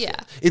out on the field.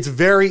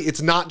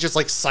 It's not just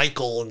like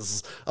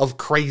cycles of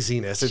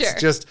craziness.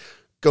 It's just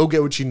go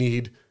get what you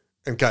need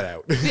and cut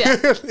out. Yeah.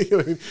 You know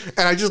what I mean?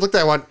 And I just looked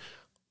at it and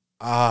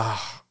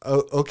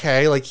went,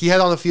 okay. Like he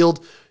had on the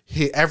field,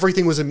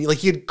 everything was immune. Like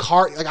he had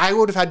like I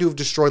would have had to have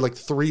destroyed like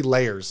 3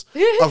 layers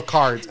of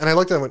cards. And I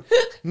looked at it and went,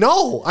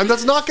 no,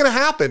 that's not going to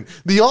happen.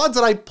 The odds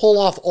that I pull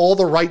off all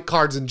the right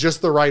cards in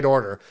just the right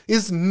order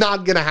is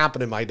not going to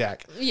happen in my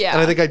deck. Yeah.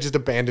 And I think I just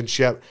abandoned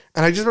ship.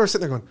 And I just remember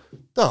sitting there going,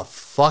 the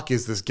fuck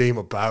is this game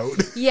about?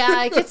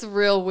 Yeah, it gets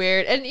real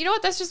weird. And you know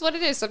what? That's just what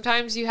it is.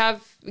 Sometimes you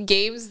have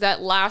games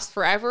that last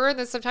forever, and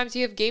then sometimes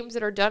you have games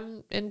that are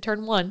done in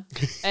turn 1.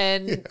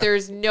 And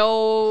there's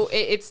no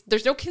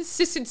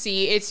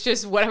consistency. It's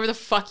just whatever the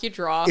fuck you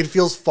draw. It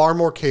feels far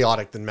more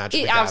chaotic than Magic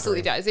the It Gathering.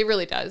 absolutely does. It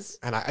really does.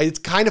 And it's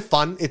kind of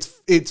fun.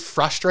 It's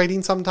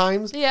frustrating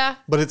sometimes. Yeah.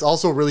 But it's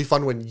also really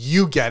fun when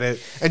you get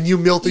it and you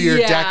mill through your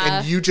deck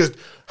and you just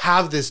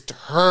have this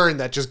turn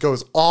that just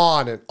goes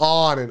on and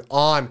on and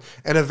on.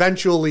 And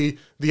eventually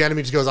the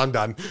enemy just goes, I'm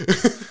done.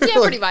 Yeah,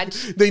 like, pretty much.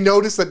 They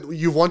notice that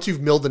once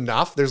you've milled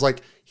enough, there's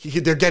like,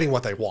 they're getting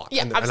what they want.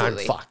 Yeah, and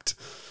absolutely. I'm fucked.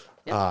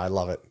 I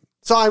love it.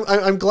 So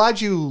I'm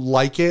glad you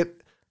like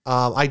it.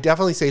 I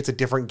definitely say it's a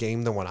different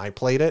game than when I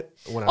played it.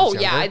 When I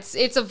was younger.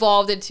 It's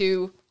evolved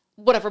into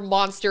whatever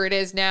monster it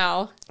is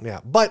now. Yeah,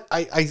 but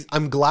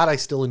I'm glad I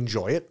still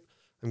enjoy it.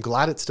 I'm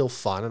glad it's still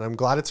fun, and I'm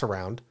glad it's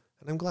around,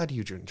 and I'm glad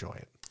you enjoy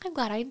it. I'm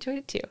glad I enjoyed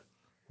it too.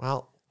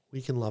 Well,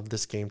 we can love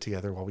this game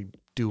together while we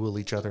duel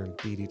each other and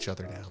beat each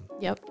other down.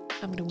 Yep,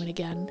 I'm gonna win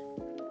again.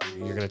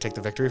 You're going to take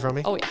the victory from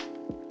me? Oh yeah.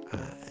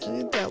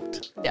 I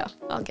doubt. No,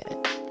 I'll get it.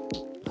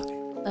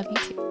 Love you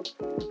too.